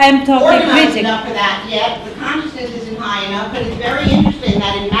not I'm talking organized critical. enough for that yet. The consciousness isn't high enough, but it's very interesting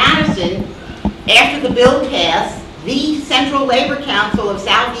that in Madison, after the bill passed, the Central Labor Council of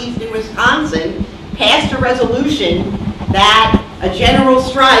Southeastern Wisconsin passed a resolution that a general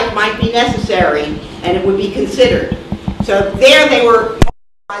strike might be necessary and it would be considered. So there they were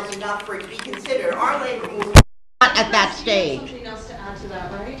organized enough for it to be considered. Our labor movement is not at that stage. Something else to add to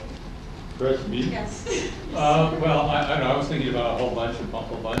that, right? Chris, me? Yes. Well, I don't know, I was thinking about a whole bunch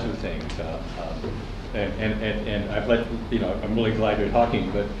of things. And I've let, I'm really glad you're talking,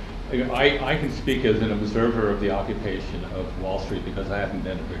 but I can speak as an observer of the occupation of Wall Street because I haven't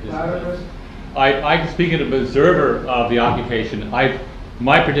been a participant. I can speak as an observer of the occupation. My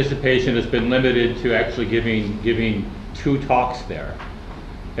participation has been limited to actually giving 2 talks there.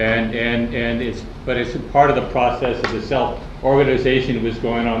 And it's part of the process of the self-organization that was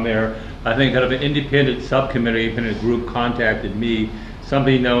going on there. I think kind of an independent subcommittee, independent group contacted me,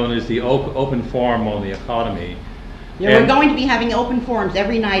 somebody known as the Open Forum on the Economy. Yeah, we're going to be having open forums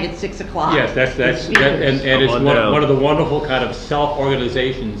every night at 6 o'clock. Yes, and it's one of the wonderful kind of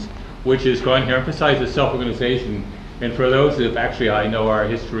self-organizations which is going to emphasize the self-organization. And for those that actually I know our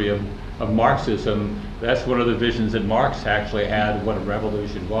history of Marxism, that's one of the visions that Marx actually had, what a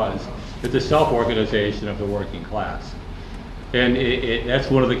revolution was. It's the self-organization of the working class. And that's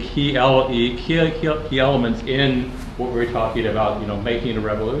one of the key elements in what we're talking about, making a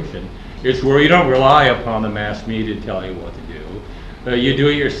revolution. It's where you don't rely upon the mass media to tell you what to do. You do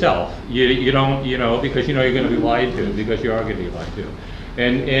it yourself. You don't, because you're going to be lied to, because you are going to be lied to.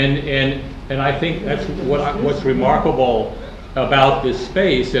 And I think that's what's remarkable about this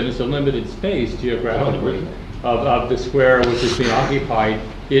space, and it's a limited space geographically, of the square which is being occupied.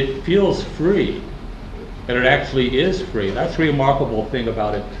 It feels free. And it actually is free. That's the remarkable thing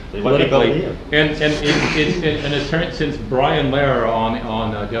about it politically. And it's turned, since Brian Lehrer on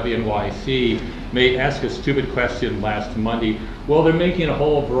WNYC may ask a stupid question last Monday, well, they're making a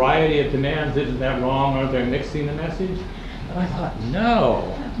whole variety of demands. Isn't that wrong? Aren't they mixing the message? And I thought,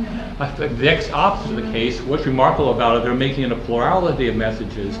 no. I thought the next opposite of the case. What's remarkable about it, they're making a plurality of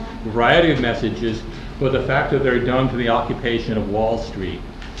messages, a variety of messages, but the fact that they're done to the occupation of Wall Street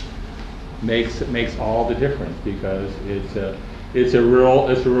makes all the difference, because it's a rural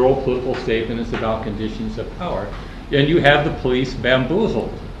political statement. It's about conditions of power, and you have the police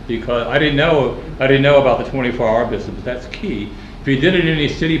bamboozled, because I didn't know about the 24-hour business, but that's key. If you did it in any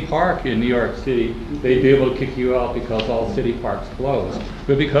city park in New York City, they'd be able to kick you out because all city parks closed.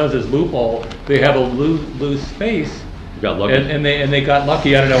 But because it's loophole, they have a loose space. You got lucky. And they got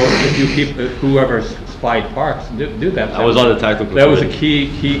lucky. I don't know if you keep whoever spied parks do that. I was on the tactical. That was a key.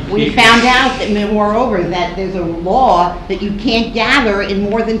 We found out that, moreover, that there's a law that you can't gather in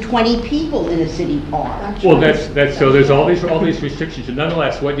more than 20 people in a city park. Well, that's so. There's all these restrictions, and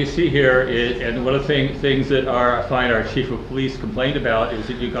nonetheless, what you see here is, and one of the things that I find our chief of police complained about is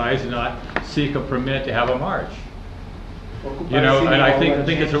that you guys do not seek a permit to have a march. And I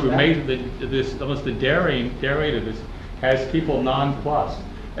think it's amazing that this almost the daring of this has people nonplussed.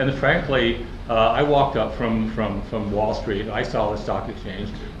 And frankly, I walked up from Wall Street. I saw the stock exchange.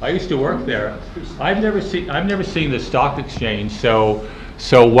 I used to work there. I've never seen the stock exchange so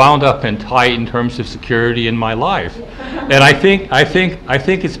wound up and tight in terms of security in my life. And I think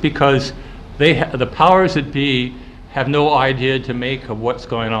it's because the powers that be have no idea to make of what's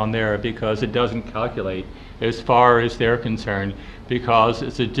going on there, because it doesn't calculate as far as they're concerned, because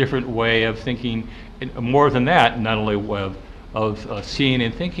it's a different way of thinking. And more than that, not only of seeing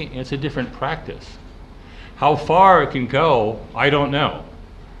and thinking, it's a different practice. How far it can go, I don't know.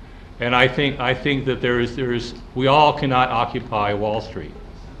 And I think that we all cannot occupy Wall Street.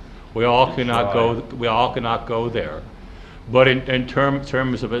 We all cannot go there. But in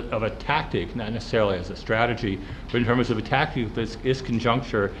terms of a tactic, not necessarily as a strategy, but in terms of a tactic, this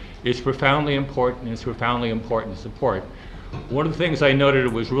conjuncture is profoundly important. It's profoundly important to support. One of the things I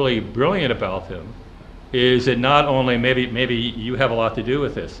noted was really brilliant about them is that not only, maybe you have a lot to do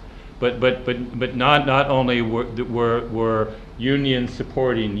with this, but not only were unions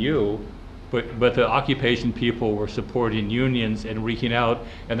supporting you, but the occupation people were supporting unions and reaching out,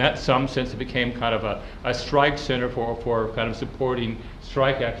 and that, in some sense, it became kind of a strike center for kind of supporting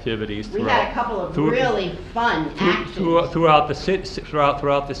strike activities. We had a couple of really fun actions throughout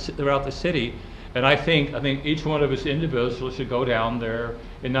the city. And I think each one of us individuals should go down there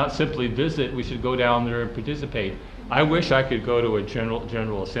and not simply visit. We should go down there and participate. I wish I could go to a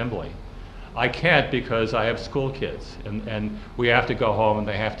general assembly. I can't because I have school kids, and we have to go home and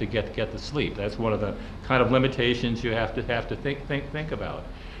they have to get to sleep. That's one of the kind of limitations you have to think about.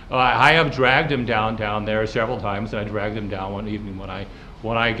 I have dragged them down there several times, and I dragged them down one evening when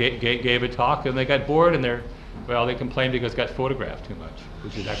I gave a talk, and they got bored, and they complained because it got photographed too much,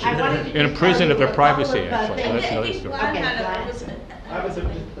 which is actually in a prison of their privacy, actually. That's another story. I was a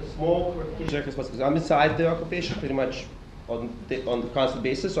small clarification. I'm inside the occupation pretty much on the constant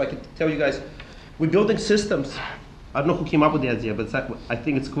basis, so I can tell you guys, we're building systems. I don't know who came up with the idea, but I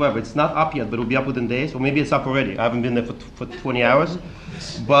think it's clever. It's not up yet, but it'll be up within days, or maybe it's up already. I haven't been there for 20 hours.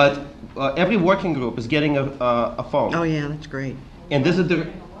 But every working group is getting a phone. Oh yeah, that's great. And this is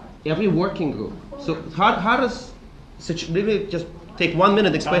every working group. So how does maybe just take 1 minute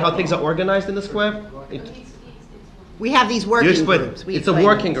to explain how things are organized in the square? We have these working groups. It's a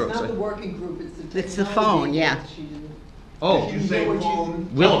working group. It's not the working group, It's the phone, yeah. Oh, Did you say phone?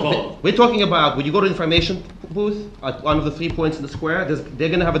 we're talking about when you go to the information booth at one of the 3 points in the square, they're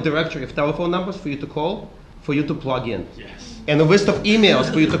going to have a directory of telephone numbers for you to call, for you to plug in. Yes. And a list of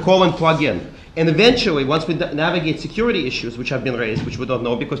emails for you to call and plug in. And eventually, once we navigate security issues, which have been raised, which we don't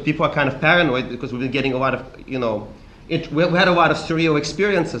know, because people are kind of paranoid, because we've been getting a lot of, we had a lot of surreal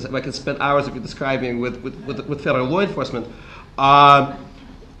experiences I can spend hours of you describing with federal law enforcement. We're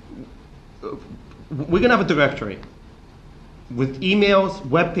going to have a directory with emails,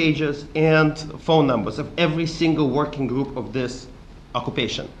 web pages, and phone numbers of every single working group of this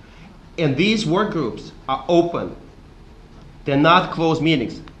occupation. And these work groups are open. They're not closed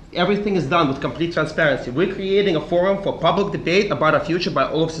meetings. Everything is done with complete transparency. We're creating a forum for public debate about our future by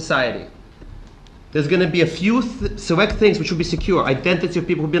all of society. There's going to be a few select things which will be secure. Identity of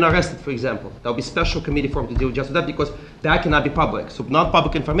people who've been arrested, for example. There'll be special committee forum to deal with just with that, because that cannot be public. So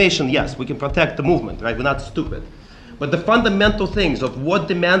non-public information, yes, we can protect the movement, right? We're not stupid. But the fundamental things of what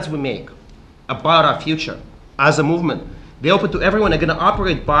demands we make about our future as a movement, they're open to everyone. They're going to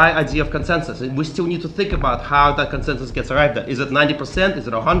operate by idea of consensus. And we still need to think about how that consensus gets arrived at. Is it 90%? Is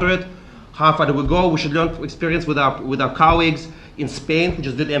it 100? How far do we go? We should learn from experience with our colleagues in Spain who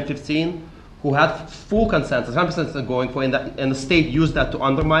just did M15, who had full consensus, 100% going for, and the state used that to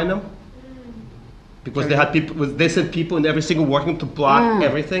undermine them. Because they had people, they sent people in every single working to block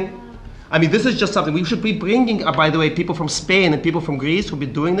everything. I mean, this is just something we should be bringing, by the way, people from Spain and people from Greece who'll be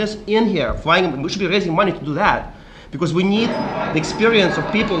doing this in here, flying. We should be raising money to do that, because we need the experience of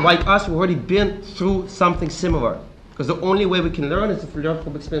people like us who've already been through something similar. Because the only way we can learn is if we learn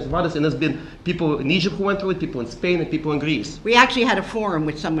from the experience of others. And there's been people in Egypt who went through it, people in Spain, and people in Greece. We actually had a forum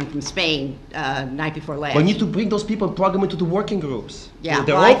with someone from Spain night before last. We need to bring those people and plug them into the working groups. Yeah,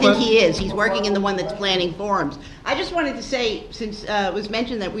 well, I think he is. He's working in the one that's planning forums. I just wanted to say, since it was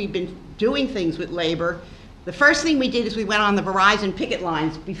mentioned that we've been doing things with labor, the first thing we did is we went on the Verizon picket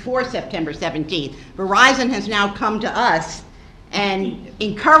lines before September 17th. Verizon has now come to us and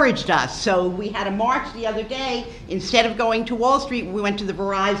encouraged us. So we had a march the other day. Instead of going to Wall Street, we went to the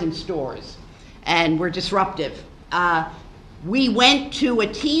Verizon stores, and we're disruptive. We went to a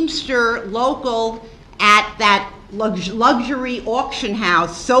Teamster local at that luxury auction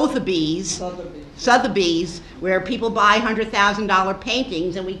house, Sotheby's, where people buy $100,000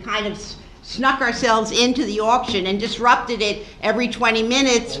 paintings, and we kind of snuck ourselves into the auction and disrupted it. Every 20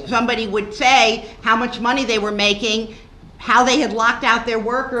 minutes, somebody would say how much money they were making, how they had locked out their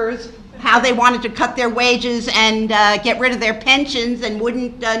workers, how they wanted to cut their wages and get rid of their pensions and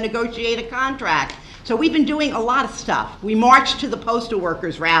wouldn't negotiate a contract. So we've been doing a lot of stuff. We marched to the postal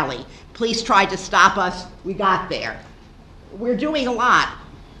workers rally. Police tried to stop us. We got there. We're doing a lot.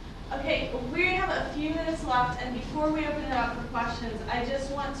 Okay, we have a few minutes left, and before we open it up for questions, I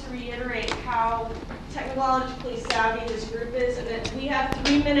just want to reiterate how technologically savvy this group is, and that we have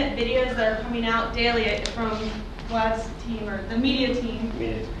 3-minute videos that are coming out daily from Vlad's team, or the media team.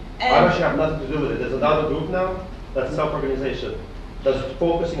 I actually have nothing to do with it. There's another group now that's self-organization that's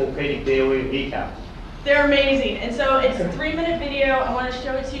focusing on creating daily recaps. They're amazing, and so it's a 3-minute video. I want to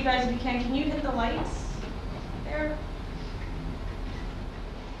show it to you guys if you can. Can you hit the lights there?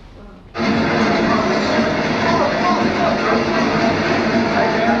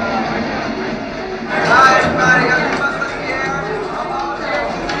 Hi, everybody.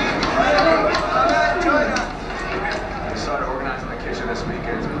 We started organizing the kitchen this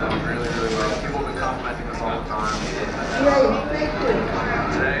weekend. done really, really well. People have been complimenting us all the time.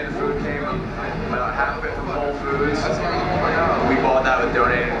 Today the food came about half of it from Whole Foods. We bought that with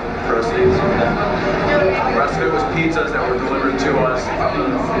donated proceeds. The rest of it was pizzas that were delivered to us,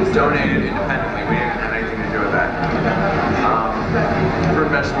 donated independently. We didn't have anything to do with that. Fruit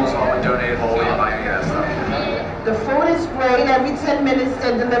and vegetables all went donated wholly by any of that stuff. The food is great. Every 10 minutes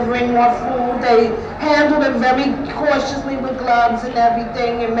they're delivering more food. They handle it very cautiously with gloves and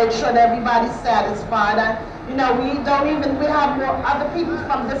everything and make sure that everybody's satisfied. We have more other people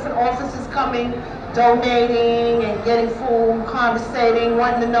from different offices coming, donating and getting food, conversating,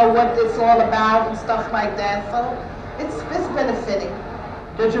 wanting to know what it's all about and stuff like that. So it's benefiting.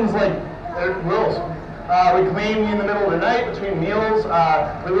 Kitchens like Will's. We clean in the middle of the night between meals.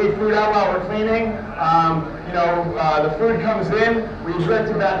 We leave food out while we're cleaning. The food comes in, we direct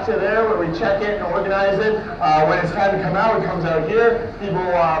it back to there where we check it and organize it. When it's time to come out, it comes out here. People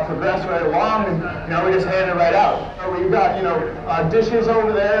progress right along, and we just hand it right out. We've got dishes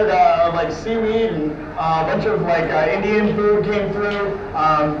over there that, like seaweed, and a bunch of Indian food came through,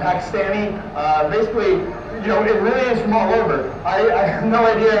 Pakistani. Basically, it really is from all over. I have no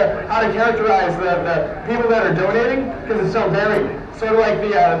idea how to characterize the people that are donating because it's so varied. Sort of like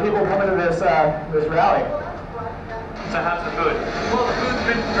the people coming to this rally. So how's the food? Well, the food's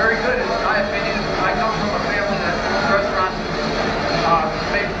been very good in my opinion. I come from a family that restaurants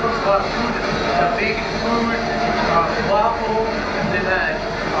cooks a lot of food. Vegan food, waffle, and then had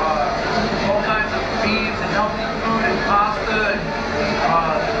all kinds of beans and healthy food and pasta and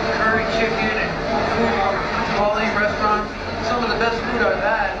curry chicken and food from quality restaurants. Some of the best food I've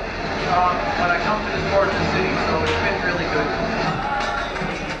had when I come to this part of the city, so it's been really good.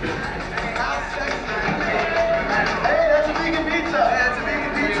 Hey, that's a vegan pizza! Hey, that's a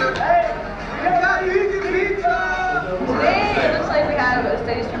vegan pizza! Hey, we got vegan pizza! Today, it looks like we have a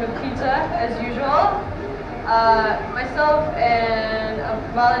steady stream of pizza, as usual. Myself and a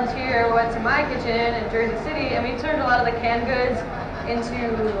volunteer went to my kitchen in Jersey City, and we turned a lot of the canned goods into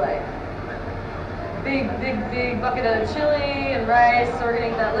big bucket of chili and rice, so we're gonna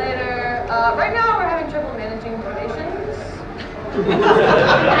eat that later. Right now we're having trouble managing donations.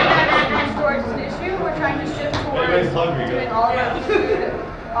 Storage is an issue. We're trying to shift towards doing all of our food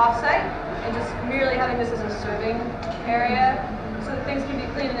off-site and just merely having this as a serving area so that things can be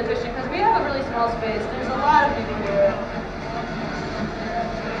clean and efficient, because we have a really small space. There's a lot of people here.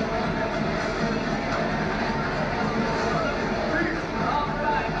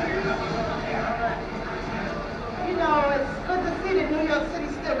 It's good to see that New York City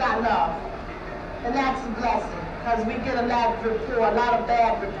still got love. And that's a blessing, because we get a lot of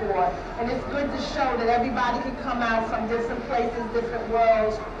bad report. And it's good to show that everybody can come out from different places, different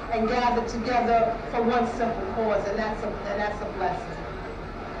worlds, and gather together for one simple cause, and that's a blessing.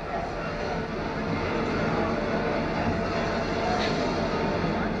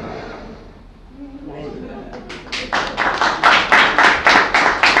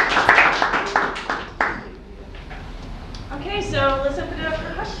 Okay, so let's open it up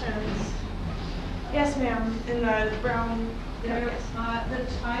for questions. Yes, ma'am, in the brown. The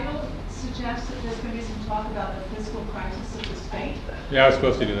title suggests that there's going to be some talk about the fiscal crisis of the state. Yeah, I was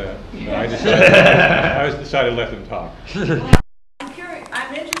supposed to do that. No, I decided to let them talk.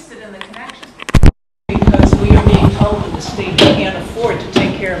 I'm interested in the connection. Because we are being told that the state can't afford to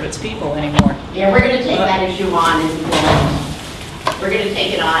take care of its people anymore. Yeah, we're going to take that issue on, and we're going to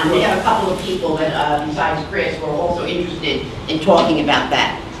take it on. We have a couple of people that, besides Chris, who are also interested in talking about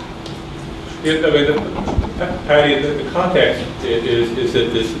that. Yeah, I mean, Patty, the context is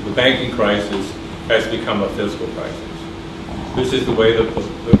that the banking crisis has become a fiscal crisis. This is the way the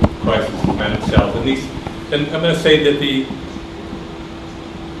crisis has been itself. And I'm going to say that the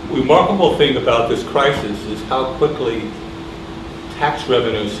remarkable thing about this crisis is how quickly tax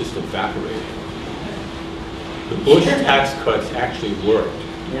revenues just evaporated. The Bush tax cuts actually worked.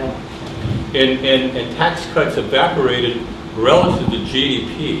 Yeah. And tax cuts evaporated relative to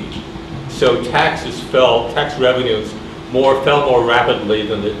GDP. So tax revenues fell more rapidly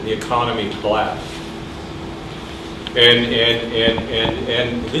than the economy collapsed. And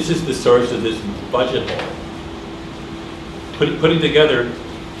this is the source of this budget hole. Putting together,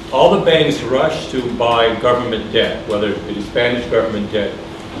 all the banks rushed to buy government debt, whether it be Spanish government debt,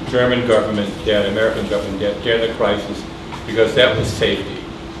 German government debt, American government debt during the crisis, because that was safety.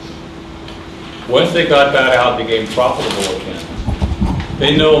 Once they got that out and became profitable again,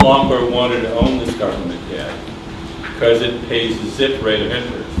 they no longer wanted to own this government debt because it pays a zip rate of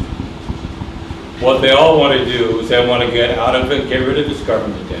interest. What they all want to do is they want to get out of it, get rid of this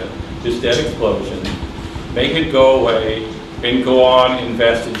government debt, this debt explosion, make it go away, and go on and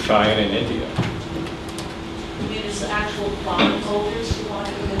invest in China and India. You mean it's the actual bondholders who want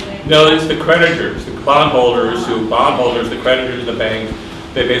to do it? No, it's the creditors, the bondholders, the creditors of the bank.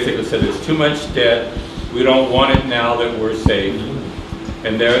 They basically said there's too much debt. We don't want it now that we're safe,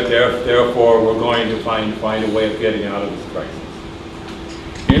 and therefore we're going to find a way of getting out of this crisis.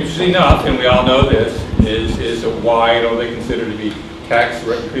 Interesting enough, and we all know this, is why don't they consider to be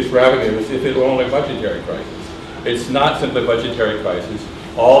increased revenues if it were only a budgetary crisis? It's not simply a budgetary crisis.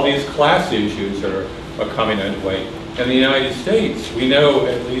 All these class issues are coming into way. In the United States, we know,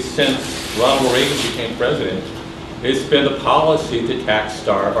 at least since Ronald Reagan became president, it's been the policy to tax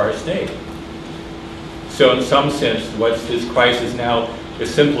starve our state. So in some sense, what's this crisis now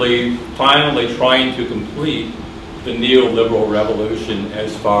is simply finally trying to complete the neoliberal revolution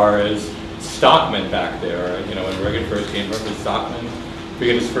as far as Stockman back there. You know, when Reagan first came, remember Stockman? I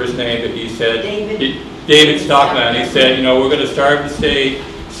forget his first name, but he said, David Stockman, he said, you know, we're going to starve the state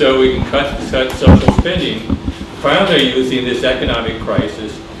so we can cut social spending. Finally, they're using this economic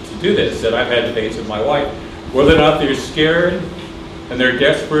crisis to do this. And I've had debates with my wife, whether or not they're scared and they're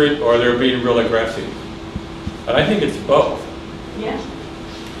desperate or they're being real aggressive. And I think it's both. Yeah.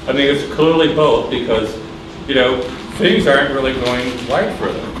 I think it's clearly both because, you know, things aren't really going right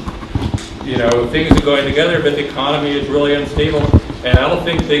for them. You know, things are going together, but the economy is really unstable. And I don't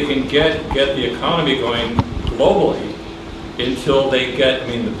think they can get the economy going globally until they get, I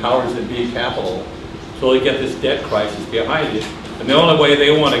mean, the powers that be capital, until they get this debt crisis behind it. And the only way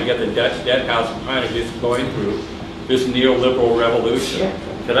they want to get the debt house behind it is going through this neoliberal revolution.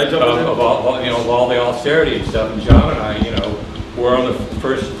 Can I jump in? Of all the austerity and stuff. And John and I, you know, were on the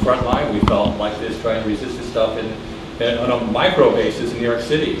front line, we felt like this, trying to resist this stuff on a micro basis in New York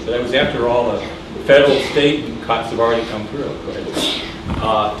City. So that was after all the federal, state cuts have already come through. Go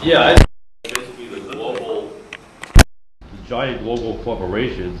ahead. Yeah, I think basically the giant global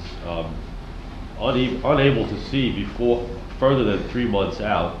corporations unable to see further than 3 months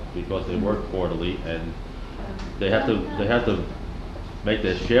out because they work quarterly and they have to make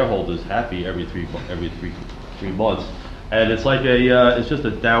their shareholders happy every three months. And it's like it's just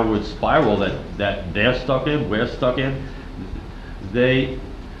a downward spiral that they're stuck in, we're stuck in. The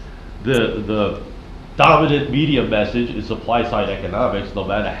dominant media message is supply side economics. No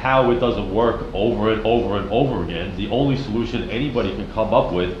matter how it doesn't work over and over and over again, the only solution anybody can come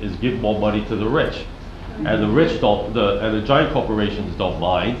up with is give more money to the rich. And the rich and the giant corporations don't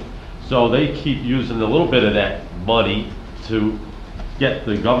mind. So they keep using a little bit of that money to get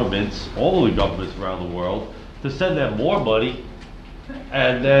the governments, all of the governments around the world, to send them more money,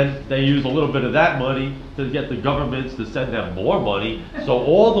 and then they use a little bit of that money to get the governments to send them more money. So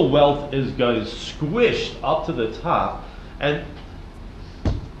all the wealth is going squished up to the top, and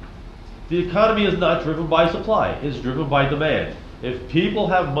the economy is not driven by supply, it's driven by demand. If people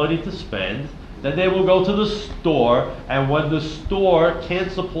have money to spend, then they will go to the store, and when the store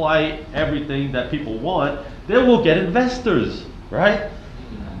can't supply everything that people want, they will get investors, right?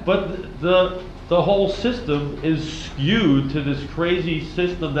 But the whole system is skewed to this crazy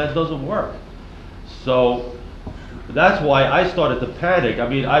system that doesn't work. So that's why I started to panic. I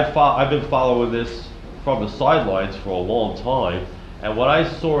mean, I've been following this from the sidelines for a long time, and when I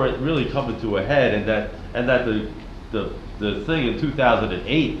saw it really coming to a head, and that the thing in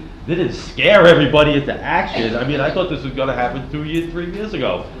 2008 didn't scare everybody into action. I mean, I thought this was going to happen 3 years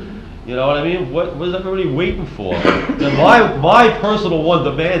ago. You know what I mean? What was everybody waiting for? And my personal one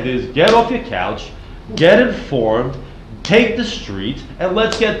demand is get off your couch, get informed, take the streets, and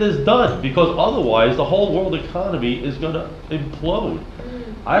let's get this done. Because otherwise, the whole world economy is going to implode.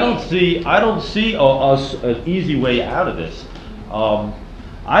 I don't see an easy way out of this.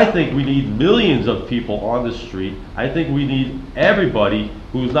 I think we need millions of people on the street. I think we need everybody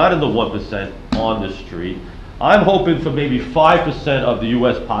who's not in the 1% on the street. I'm hoping for maybe 5% of the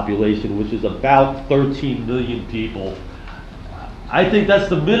U.S. population, which is about 13 million people. I think that's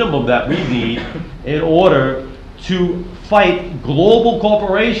the minimum that we need in order to fight global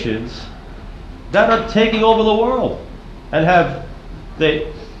corporations that are taking over the world and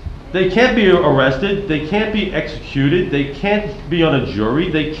they can't be arrested, they can't be executed, they can't be on a jury,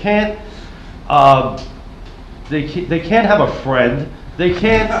 they can't have a friend, they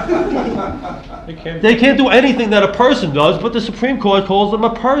can't do anything that a person does, but the Supreme Court calls them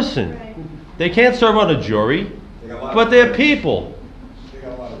a person. They can't serve on a jury, but they're people.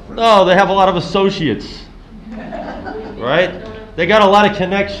 No, they have a lot of associates, right? They got a lot of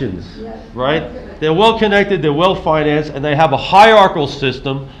connections, right? They're well connected, they're well financed, and they have a hierarchical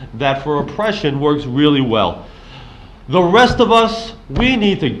system that for oppression works really well. The rest of us, we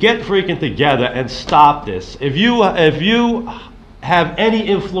need to get freaking together and stop this. If you have any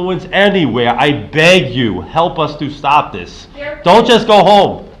influence anywhere, I beg you, help us to stop this. Don't just go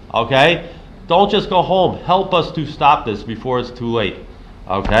home, okay? Don't just go home. Help us to stop this before it's too late,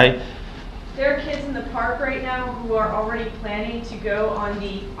 okay? There are kids in the park right now who are already planning to go on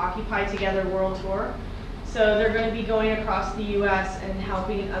the Occupy Together World Tour. So they're going to be going across the U.S. and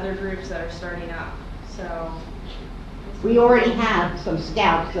helping other groups that are starting up. So we already have some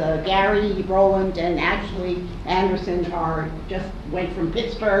scouts. Gary, Roland, and actually Anderson just went from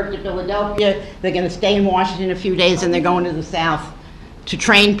Pittsburgh to Philadelphia. They're going to stay in Washington a few days, and they're going to the South to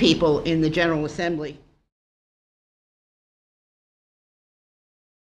train people in the General Assembly.